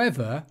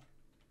 However,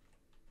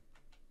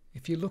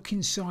 if you look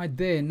inside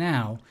there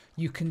now,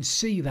 you can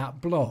see that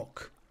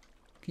block.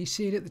 Can you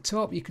see it at the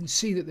top? You can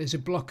see that there's a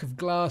block of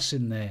glass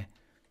in there.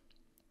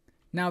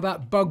 Now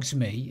that bugs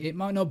me. It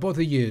might not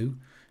bother you,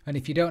 and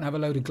if you don't have a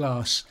load of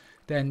glass,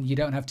 then you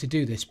don't have to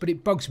do this, but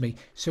it bugs me.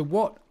 So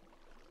what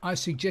I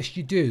suggest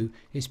you do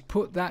is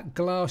put that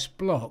glass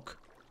block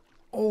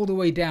all the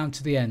way down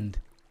to the end,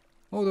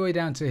 all the way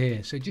down to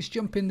here. So just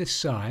jump in this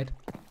side,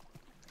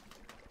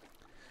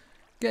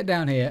 get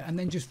down here, and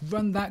then just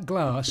run that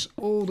glass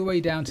all the way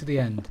down to the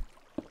end,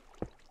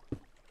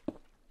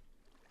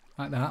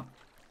 like that.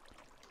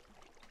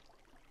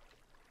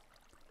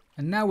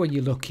 And now when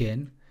you look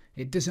in,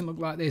 it doesn't look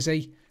like there's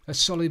a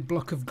solid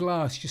block of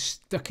glass just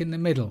stuck in the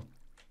middle.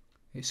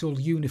 It's all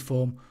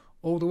uniform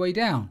all the way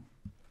down.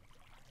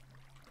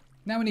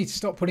 Now we need to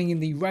stop putting in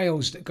the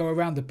rails that go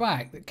around the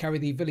back, that carry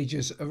the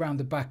villagers around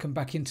the back and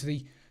back into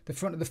the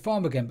front of the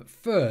farm again. But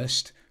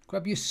first,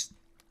 grab your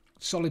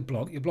solid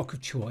block, your block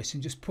of choice,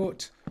 and just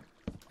put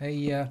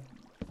an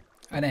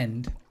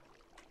end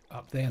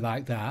up there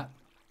like that.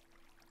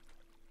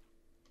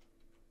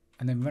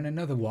 And then run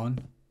another one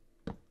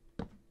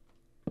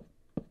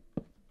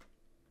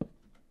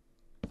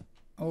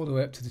all the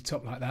way up to the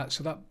top like that,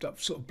 so that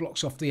sort of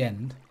blocks off the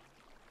end.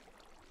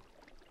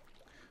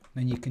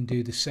 Then you can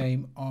do the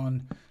same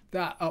on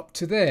that up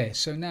to there,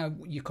 so now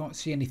you can't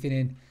see anything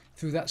in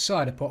through that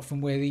side apart from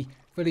where the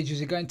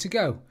villagers are going to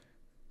go.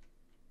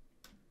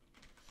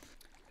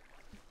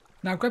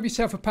 Now grab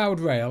yourself a powered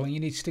rail, and you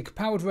need to stick a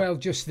powered rail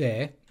just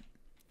there.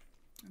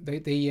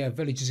 the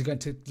villagers are going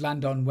to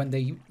land on when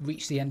they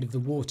reach the end of the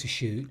water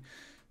chute.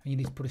 And you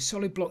need to put a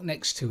solid block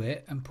next to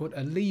it and put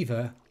a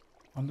lever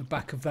on the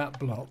back of that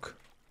block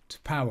to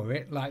power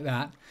it, like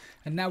that.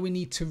 And now we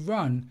need to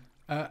run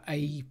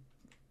a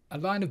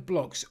line of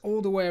blocks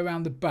all the way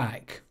around the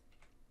back.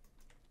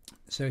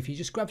 So if you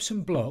just grab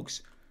some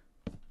blocks,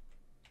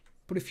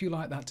 put a few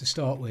like that to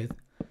start with,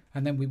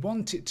 and then we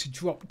want it to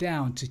drop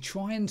down to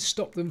try and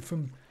stop them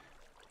from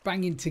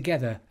banging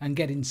together and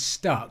getting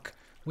stuck.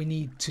 We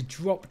need to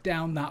drop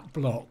down that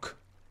block,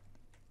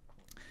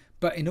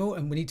 but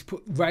and we need to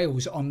put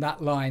rails on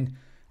that line,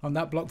 on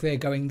that block there,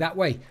 going that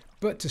way.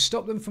 But to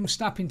stop them from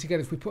snapping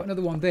together, if we put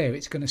another one there,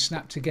 it's going to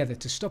snap together.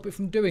 To stop it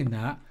from doing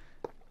that,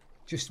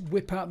 just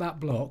whip out that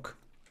block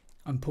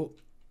and put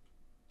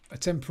a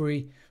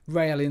temporary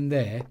rail in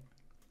there,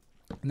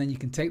 and then you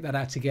can take that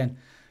out again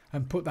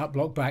and put that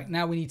block back.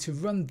 Now we need to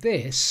run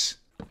this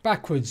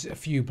backwards a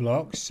few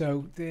blocks,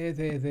 so there,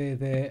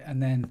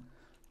 and then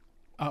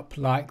up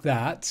like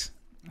that,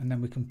 and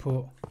then we can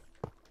put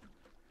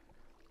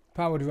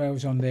powered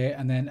rails on there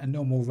and then a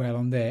normal rail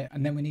on there,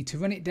 and then we need to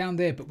run it down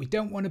there, but we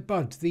don't want to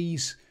bud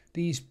these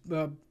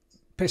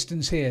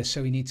pistons here,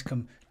 so we need to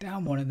come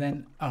down one and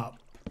then up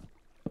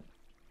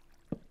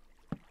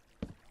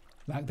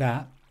like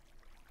that.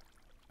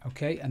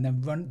 Okay, and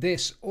then run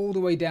this all the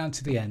way down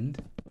to the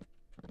end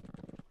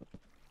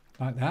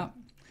like that.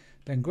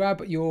 Then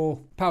grab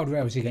your powered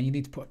rails again. You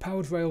need to put a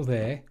powered rail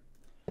there,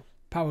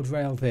 powered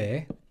rail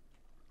there.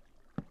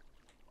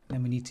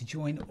 Then we need to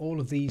join all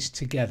of these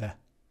together.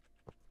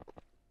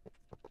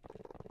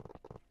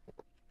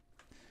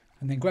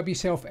 And then grab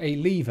yourself a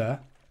lever,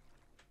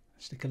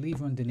 stick a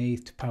lever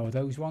underneath to power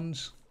those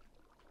ones.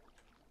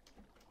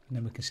 And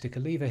then we can stick a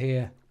lever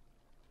here.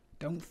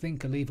 Don't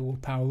think a lever will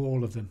power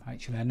all of them.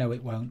 Actually, I know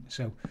it won't.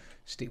 So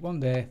stick one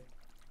there,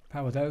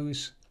 power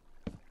those.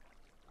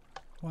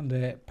 One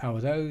there,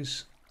 power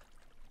those.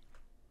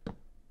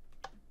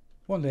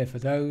 One there for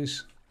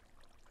those.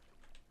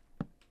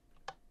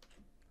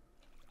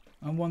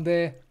 And one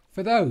there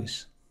for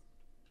those.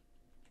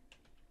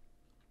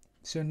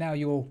 So now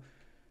your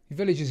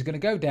villagers are going to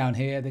go down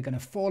here. They're going to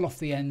fall off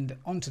the end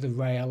onto the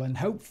rail, and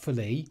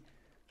hopefully,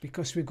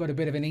 because we've got a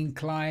bit of an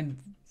incline,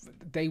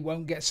 they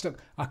won't get stuck.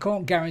 I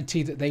can't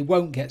guarantee that they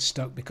won't get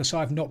stuck because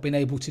I've not been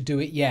able to do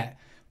it yet,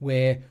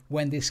 where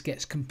when this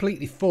gets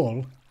completely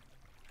full,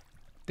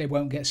 they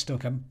won't get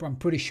stuck. I'm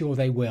pretty sure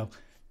they will.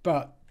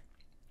 But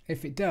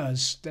if it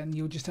does, then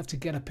you'll just have to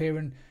get up here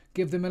and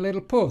give them a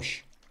little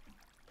push.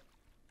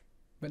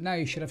 But now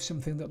you should have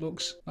something that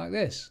looks like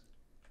this.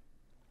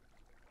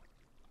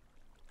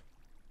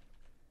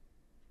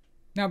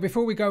 Now,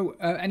 before we go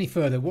any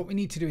further, what we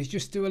need to do is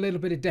just do a little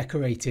bit of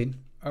decorating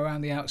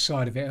around the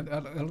outside of it,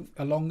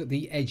 along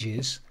the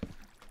edges.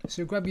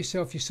 So grab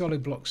yourself your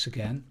solid blocks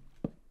again.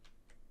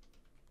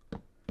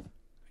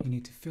 You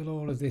need to fill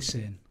all of this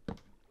in.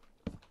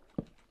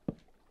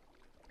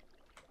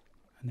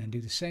 And then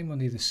do the same on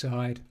the other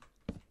side.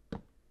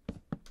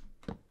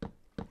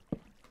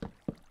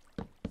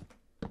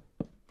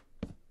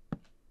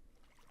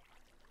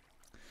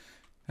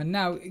 And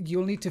now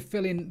you'll need to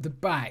fill in the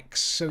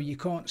backs so you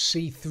can't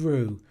see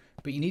through.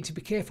 But you need to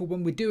be careful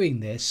when we're doing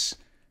this.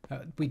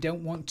 We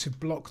don't want to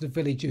block the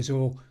villagers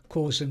or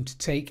cause them to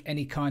take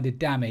any kind of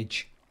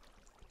damage.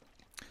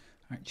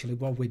 Actually,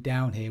 while we're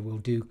down here, we'll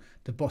do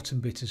the bottom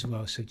bit as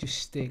well. So just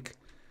stick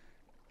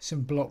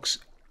some blocks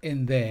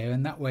in there,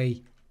 and that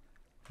way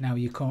now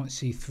you can't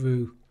see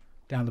through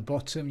down the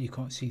bottom. You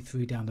can't see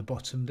through down the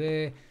bottom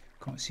there.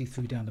 Can't see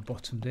through down the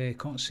bottom there.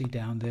 Can't see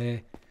down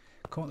there.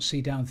 Can't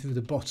see down through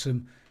the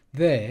bottom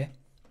there.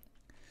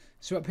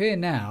 So up here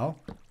now,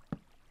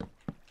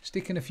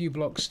 sticking a few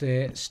blocks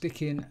there,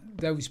 sticking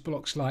those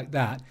blocks like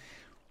that.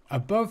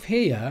 Above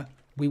here,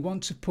 we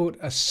want to put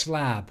a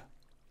slab.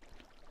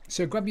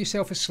 So grab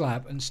yourself a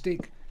slab and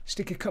stick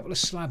a couple of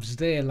slabs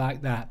there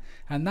like that.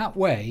 And that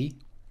way,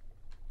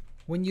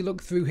 when you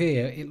look through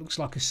here, it looks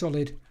like a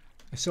solid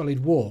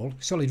wall,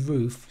 solid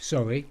roof,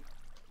 sorry.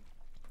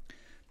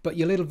 But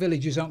your little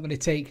villagers aren't going to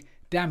take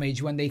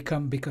damage when they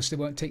come, because they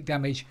won't take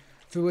damage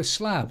through a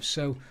slab.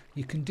 So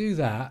you can do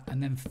that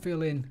and then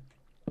fill in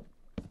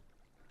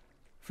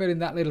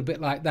that little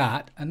bit like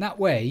that, and that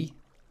way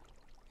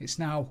it's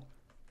now,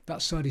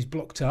 that side is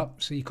blocked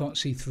up so you can't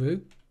see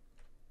through.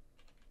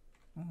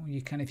 Oh,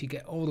 you can if you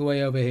get all the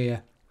way over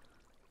here.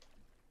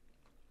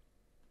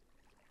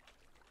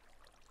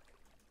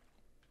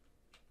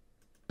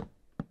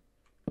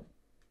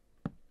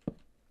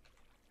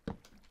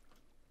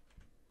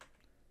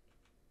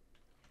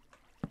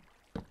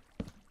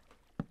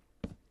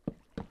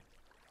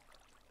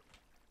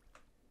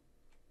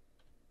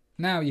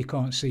 Now you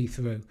can't see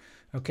through.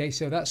 Okay,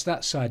 so that's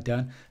that side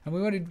done, and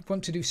we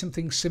want to do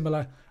something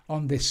similar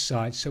on this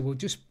side. So we'll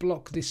just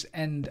block this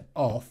end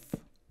off.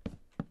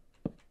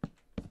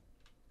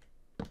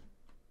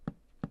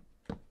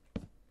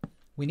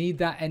 We need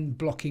that end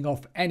blocking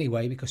off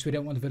anyway, because we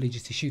don't want the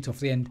villagers to shoot off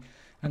the end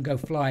and go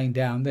flying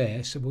down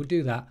there. So we'll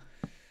do that.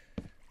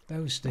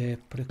 Those there,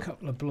 put a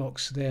couple of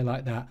blocks there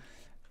like that.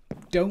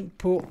 Don't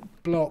put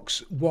blocks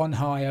one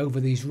high over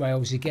these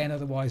rails again,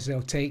 otherwise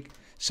they'll take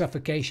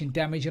suffocation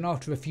damage, and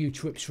after a few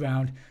trips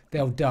round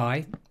they'll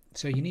die.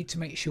 So you need to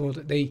make sure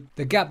that the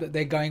gap that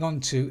they're going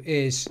onto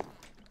is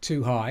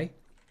too high.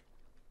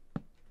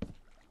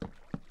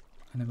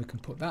 And then we can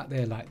put that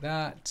there like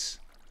that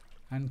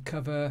and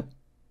cover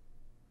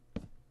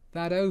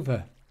that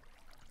over.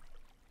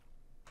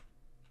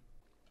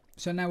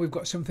 So now we've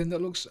got something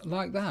that looks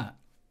like that.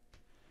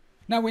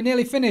 Now we're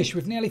nearly finished.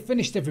 We've nearly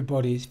finished,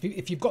 everybody.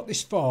 If you've got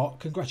this far,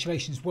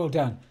 congratulations, well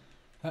done.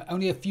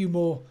 Only a few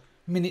more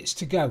minutes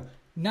to go.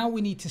 Now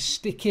we need to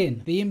stick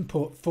in the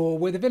input for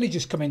where the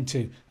villagers come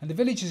into. And the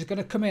villagers are going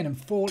to come in and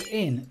fall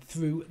in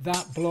through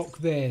that block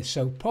there.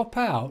 So pop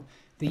out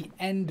the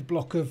end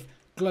block of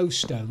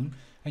glowstone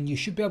and you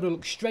should be able to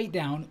look straight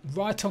down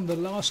right on the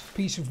last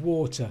piece of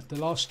water, the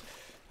last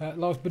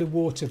bit of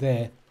water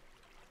there.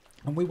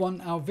 And we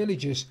want our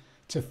villagers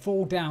to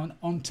fall down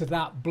onto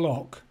that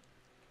block.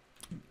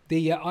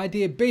 The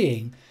idea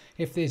being,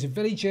 if there's a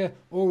villager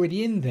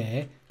already in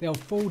there, they'll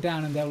fall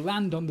down and they'll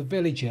land on the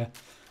villager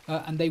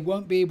and they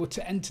won't be able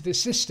to enter the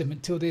system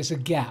until there's a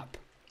gap.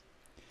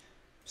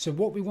 So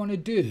what we want to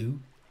do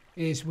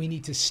is we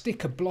need to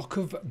stick a block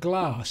of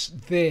glass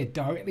there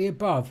directly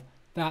above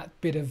that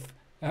bit of,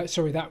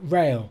 that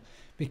rail,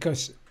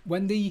 because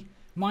when the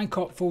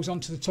minecart falls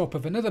onto the top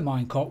of another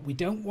minecart, we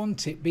don't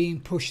want it being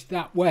pushed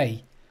that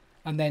way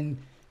and then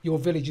your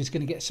villager is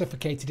going to get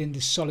suffocated in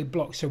this solid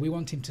block. So we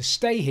want him to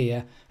stay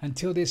here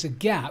until there's a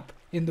gap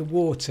in the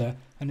water,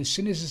 and as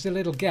soon as there's a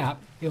little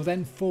gap he'll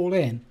then fall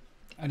in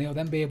and he'll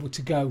then be able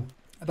to go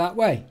that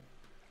way,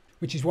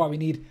 which is why we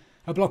need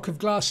a block of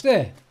glass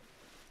there.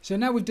 So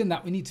now we've done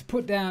that, we need to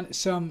put down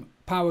some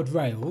powered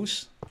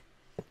rails.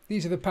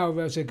 These are the power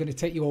rails that are going to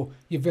take your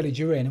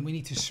villager in, and we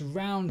need to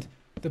surround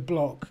the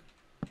block,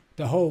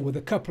 the hole, with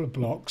a couple of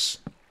blocks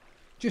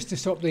just to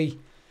stop the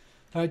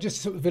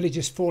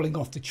villagers falling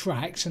off the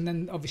tracks, and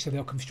then obviously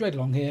they'll come straight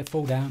along here,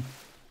 fall down,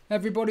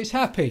 everybody's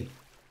happy.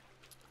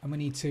 And we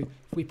need to,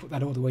 if we put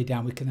that all the way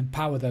down, we can then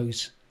power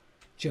those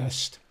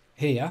just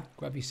here.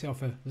 Grab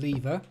yourself a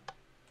lever,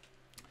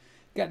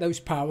 get those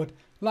powered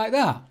like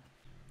that.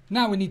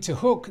 Now we need to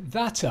hook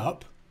that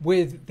up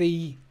with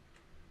the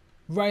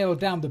rail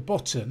down the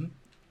bottom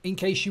in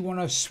case you want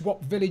to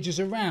swap villagers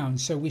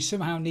around. So we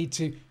somehow need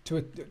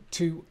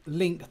to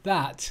link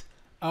that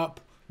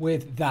up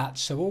with that.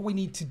 So all we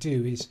need to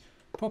do is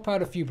pop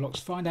out a few blocks,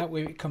 find out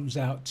where it comes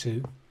out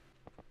to,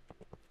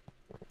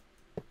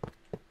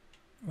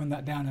 run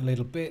that down a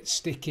little bit,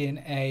 stick in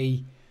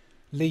a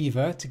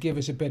lever to give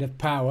us a bit of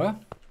power,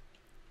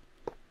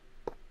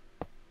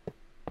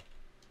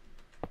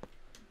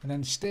 and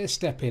then stair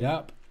step it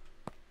up.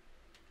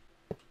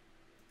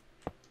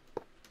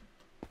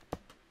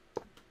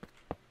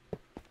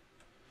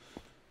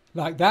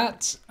 Like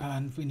that.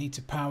 And we need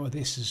to power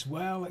this as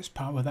well. Let's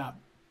power that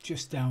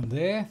just down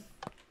there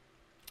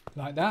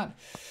like that,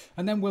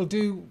 and then we'll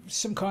do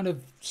some kind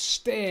of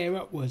stair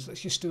upwards.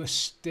 Let's just do a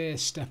stair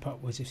step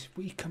upwards. If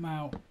we come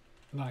out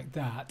like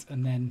that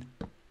and then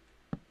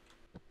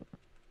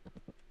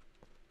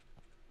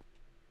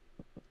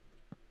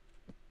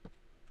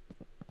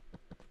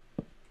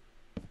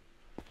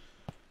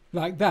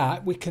like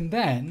that, we can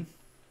then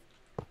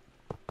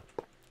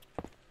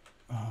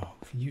we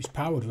can use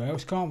powered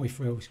rails, can't we,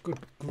 Frills? Good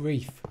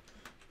grief.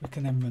 We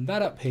can then run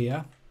that up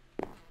here,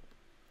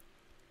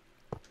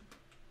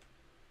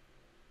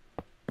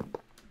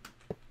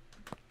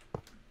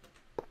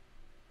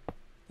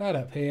 that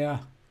up here,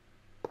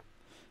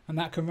 and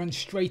that can run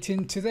straight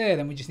into there.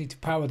 Then we just need to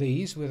power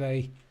these with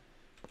a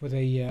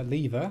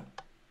lever.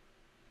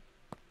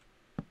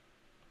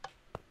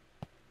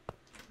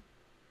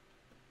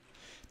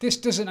 This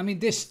doesn't, I mean,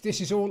 this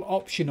is all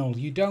optional.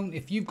 You don't,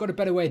 if you've got a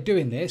better way of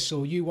doing this,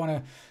 or you want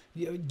to,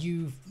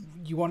 you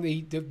want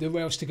the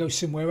rails to go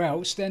somewhere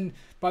else, then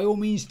by all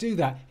means do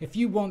that. If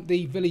you want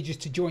the villagers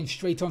to join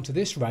straight onto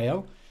this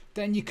rail,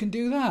 then you can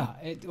do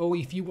that. Or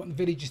if you want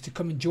the villagers to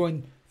come and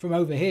join from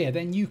over here,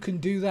 then you can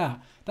do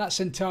that. That's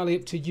entirely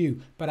up to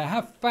you. But I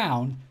have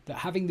found that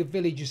having the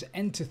villagers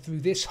enter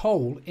through this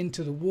hole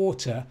into the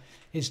water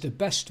is the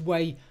best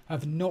way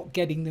of not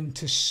getting them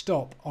to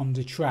stop on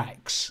the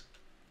tracks.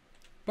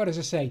 But as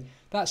I say,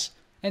 that's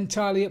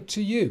entirely up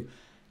to you.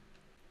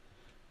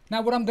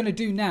 Now what I'm going to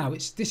do now,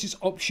 this is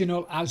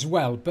optional as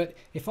well, but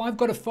if I've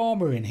got a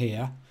farmer in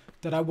here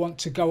that I want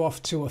to go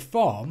off to a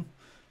farm,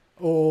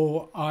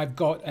 or I've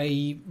got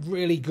a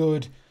really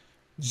good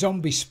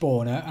zombie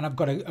spawner and I've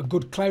got a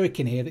good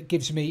cleric in here that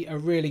gives me a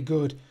really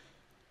good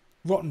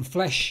rotten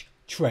flesh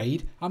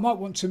trade, I might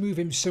want to move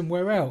him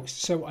somewhere else.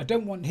 So I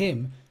don't want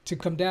him to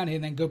come down here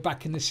and then go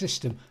back in the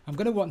system. I'm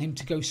going to want him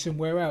to go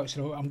somewhere else,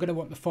 or I'm going to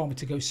want the farmer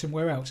to go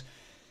somewhere else.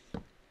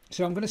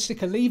 So I'm going to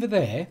stick a lever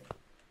there,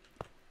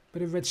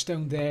 bit of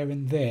redstone there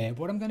and there.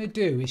 What I'm going to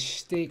do is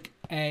stick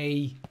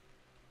a,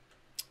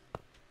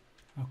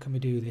 how can we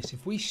do this?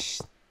 If we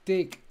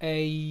stick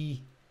a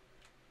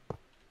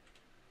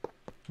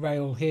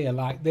rail here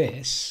like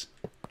this,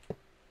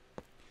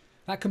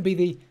 that can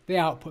be the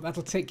output.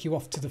 That'll take you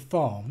off to the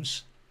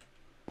farms.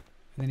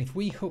 And then if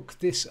we hook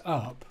this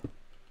up,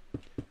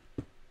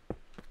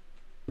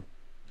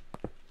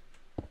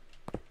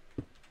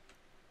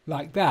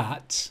 like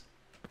that,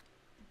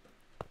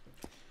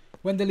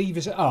 when the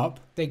levers are up,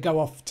 they go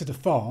off to the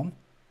farm.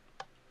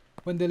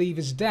 When the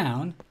levers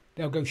down,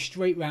 they'll go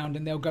straight round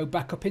and they'll go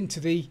back up into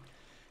the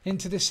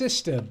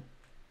system.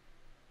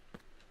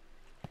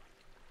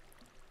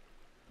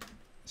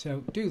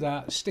 So do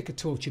that, stick a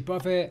torch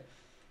above it.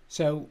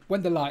 So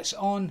when the light's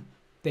on,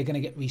 they're going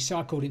to get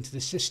recycled into the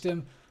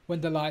system.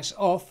 When the light's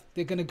off,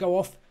 they're going to go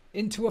off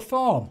into a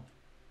farm.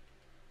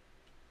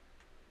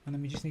 And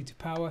then we just need to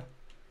power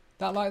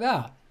that like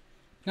that.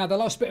 Now the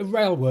last bit of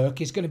rail work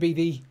is going to be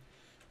the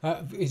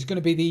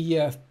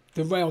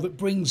rail that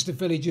brings the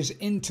villagers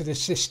into the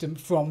system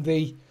from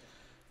the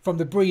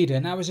breeder.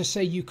 Now, as I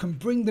say, you can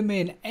bring them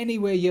in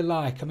anywhere you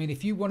like. I mean,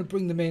 if you want to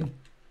bring them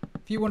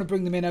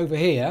in, over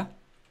here,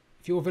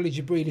 if your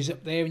villager breeder's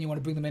up there and you want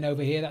to bring them in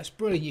over here, that's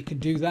brilliant. You can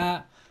do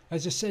that.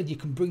 As I said, you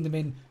can bring them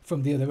in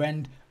from the other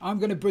end. I'm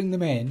going to bring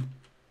them in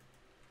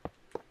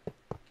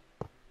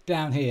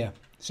down here.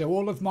 So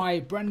all of my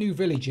brand new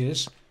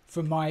villagers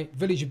from my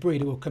villager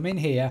breeder will come in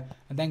here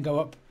and then go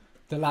up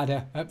the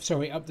ladder, up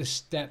the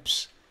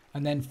steps,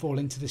 and then fall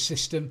into the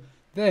system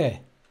there.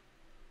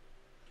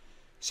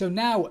 So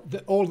now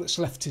all that's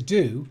left to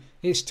do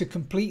is to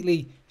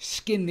completely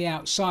skin the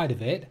outside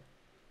of it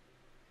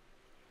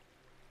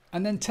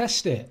and then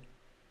test it.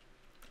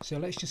 So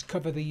let's just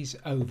cover these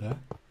over.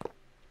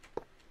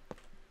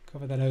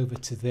 Cover that over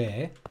to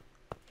there.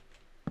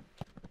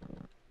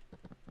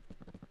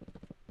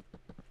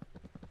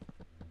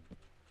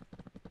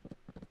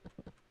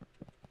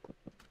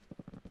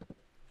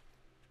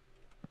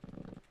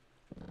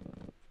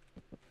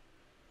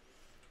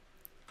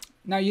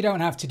 Now you don't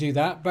have to do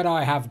that, but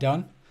I have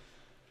done.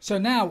 So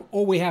now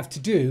all we have to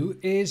do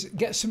is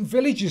get some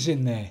villagers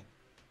in there.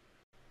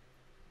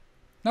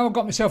 Now I've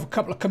got myself a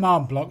couple of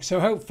command blocks,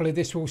 so hopefully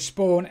this will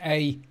spawn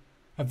a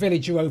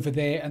villager over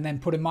there and then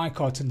put a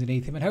minecart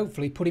underneath him and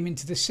hopefully put him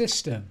into the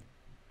system.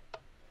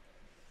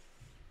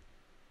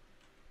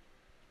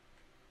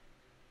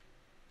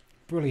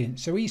 Brilliant.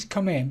 So he's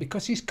come in,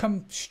 because he's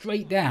come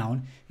straight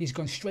down, he's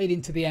gone straight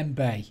into the end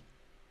bay.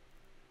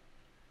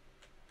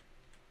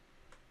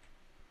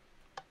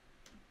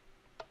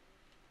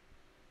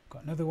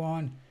 Got another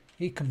one.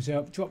 He comes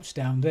up, drops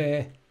down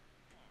there.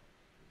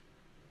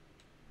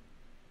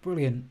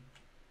 Brilliant.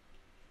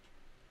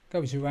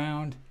 Goes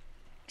around,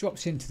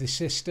 drops into the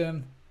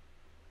system,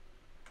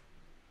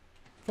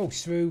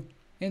 falls through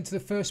into the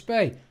first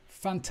bay.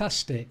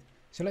 Fantastic.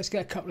 So let's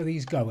get a couple of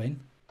these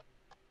going.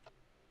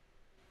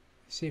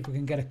 See if we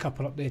can get a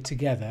couple up there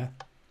together.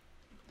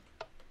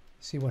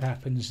 See what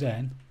happens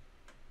then.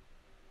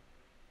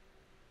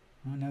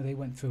 Oh no, they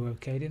went through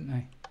okay, didn't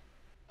they?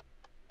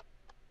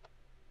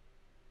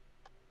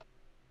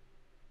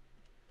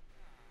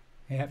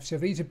 Yep, so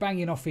these are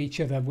banging off each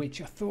other,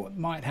 which I thought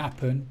might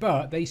happen,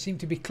 but they seem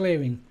to be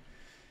clearing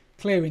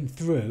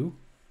through.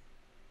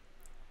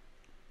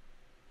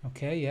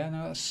 Okay, yeah,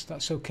 no,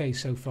 that's okay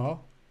so far.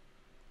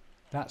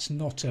 That's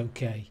not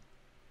okay.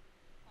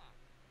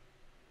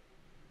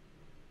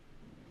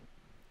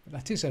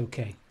 That is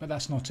okay, but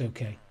that's not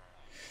okay.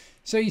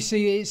 So you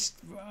see, it's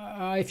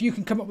if you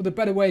can come up with a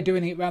better way of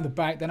doing it around the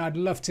back, then I'd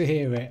love to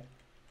hear it.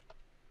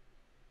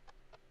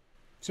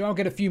 So I'll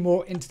get a few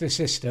more into the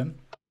system.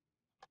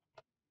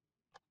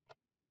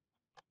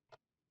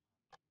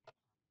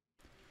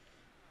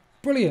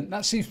 Brilliant,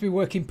 that seems to be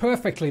working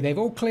perfectly. They've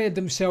all cleared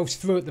themselves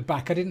through at the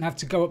back. I didn't have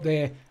to go up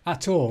there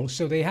at all.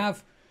 So they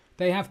have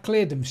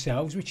cleared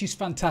themselves, which is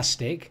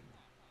fantastic.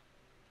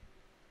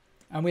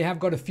 And we have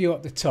got a few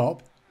up the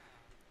top.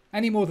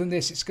 Any more than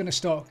this, it's going to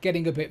start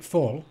getting a bit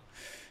full.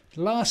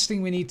 The last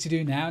thing we need to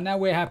do now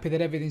we're happy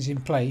that everything's in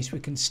place, we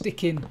can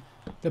stick in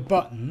the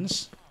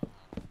buttons.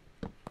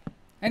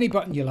 Any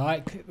button you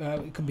like.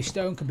 It can be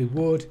stone, can be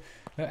wood,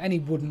 any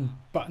wooden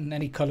button,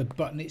 any coloured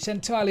button. It's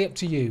entirely up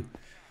to you.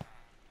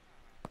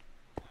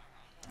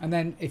 And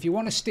then if you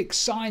want to stick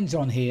signs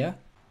on here,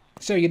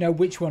 so you know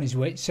which one is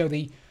which. So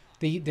the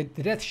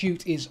death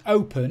chute is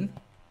open.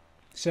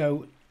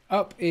 So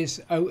up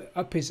is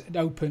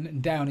open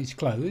and down is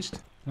closed,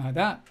 like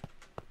that.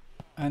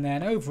 And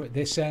then over at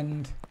this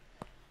end,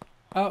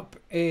 up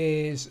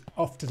is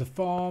off to the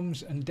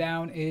farms and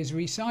down is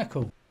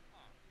recycle.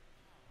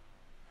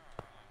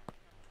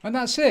 And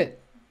that's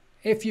it.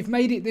 If you've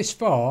made it this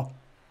far,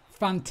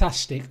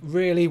 fantastic,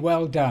 really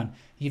well done.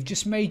 You've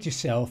just made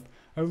yourself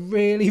a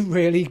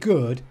really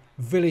good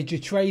villager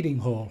trading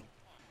hall.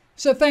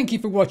 So thank you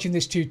for watching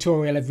this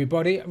tutorial,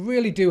 everybody. I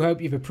really do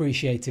hope you've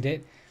appreciated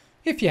it.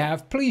 If you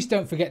have, please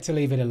don't forget to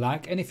leave it a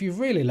like, and if you've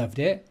really loved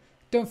it,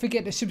 don't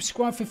forget to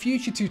subscribe for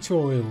future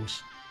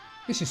tutorials.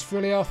 This is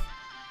Frilioth,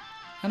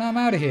 and I'm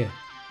out of here.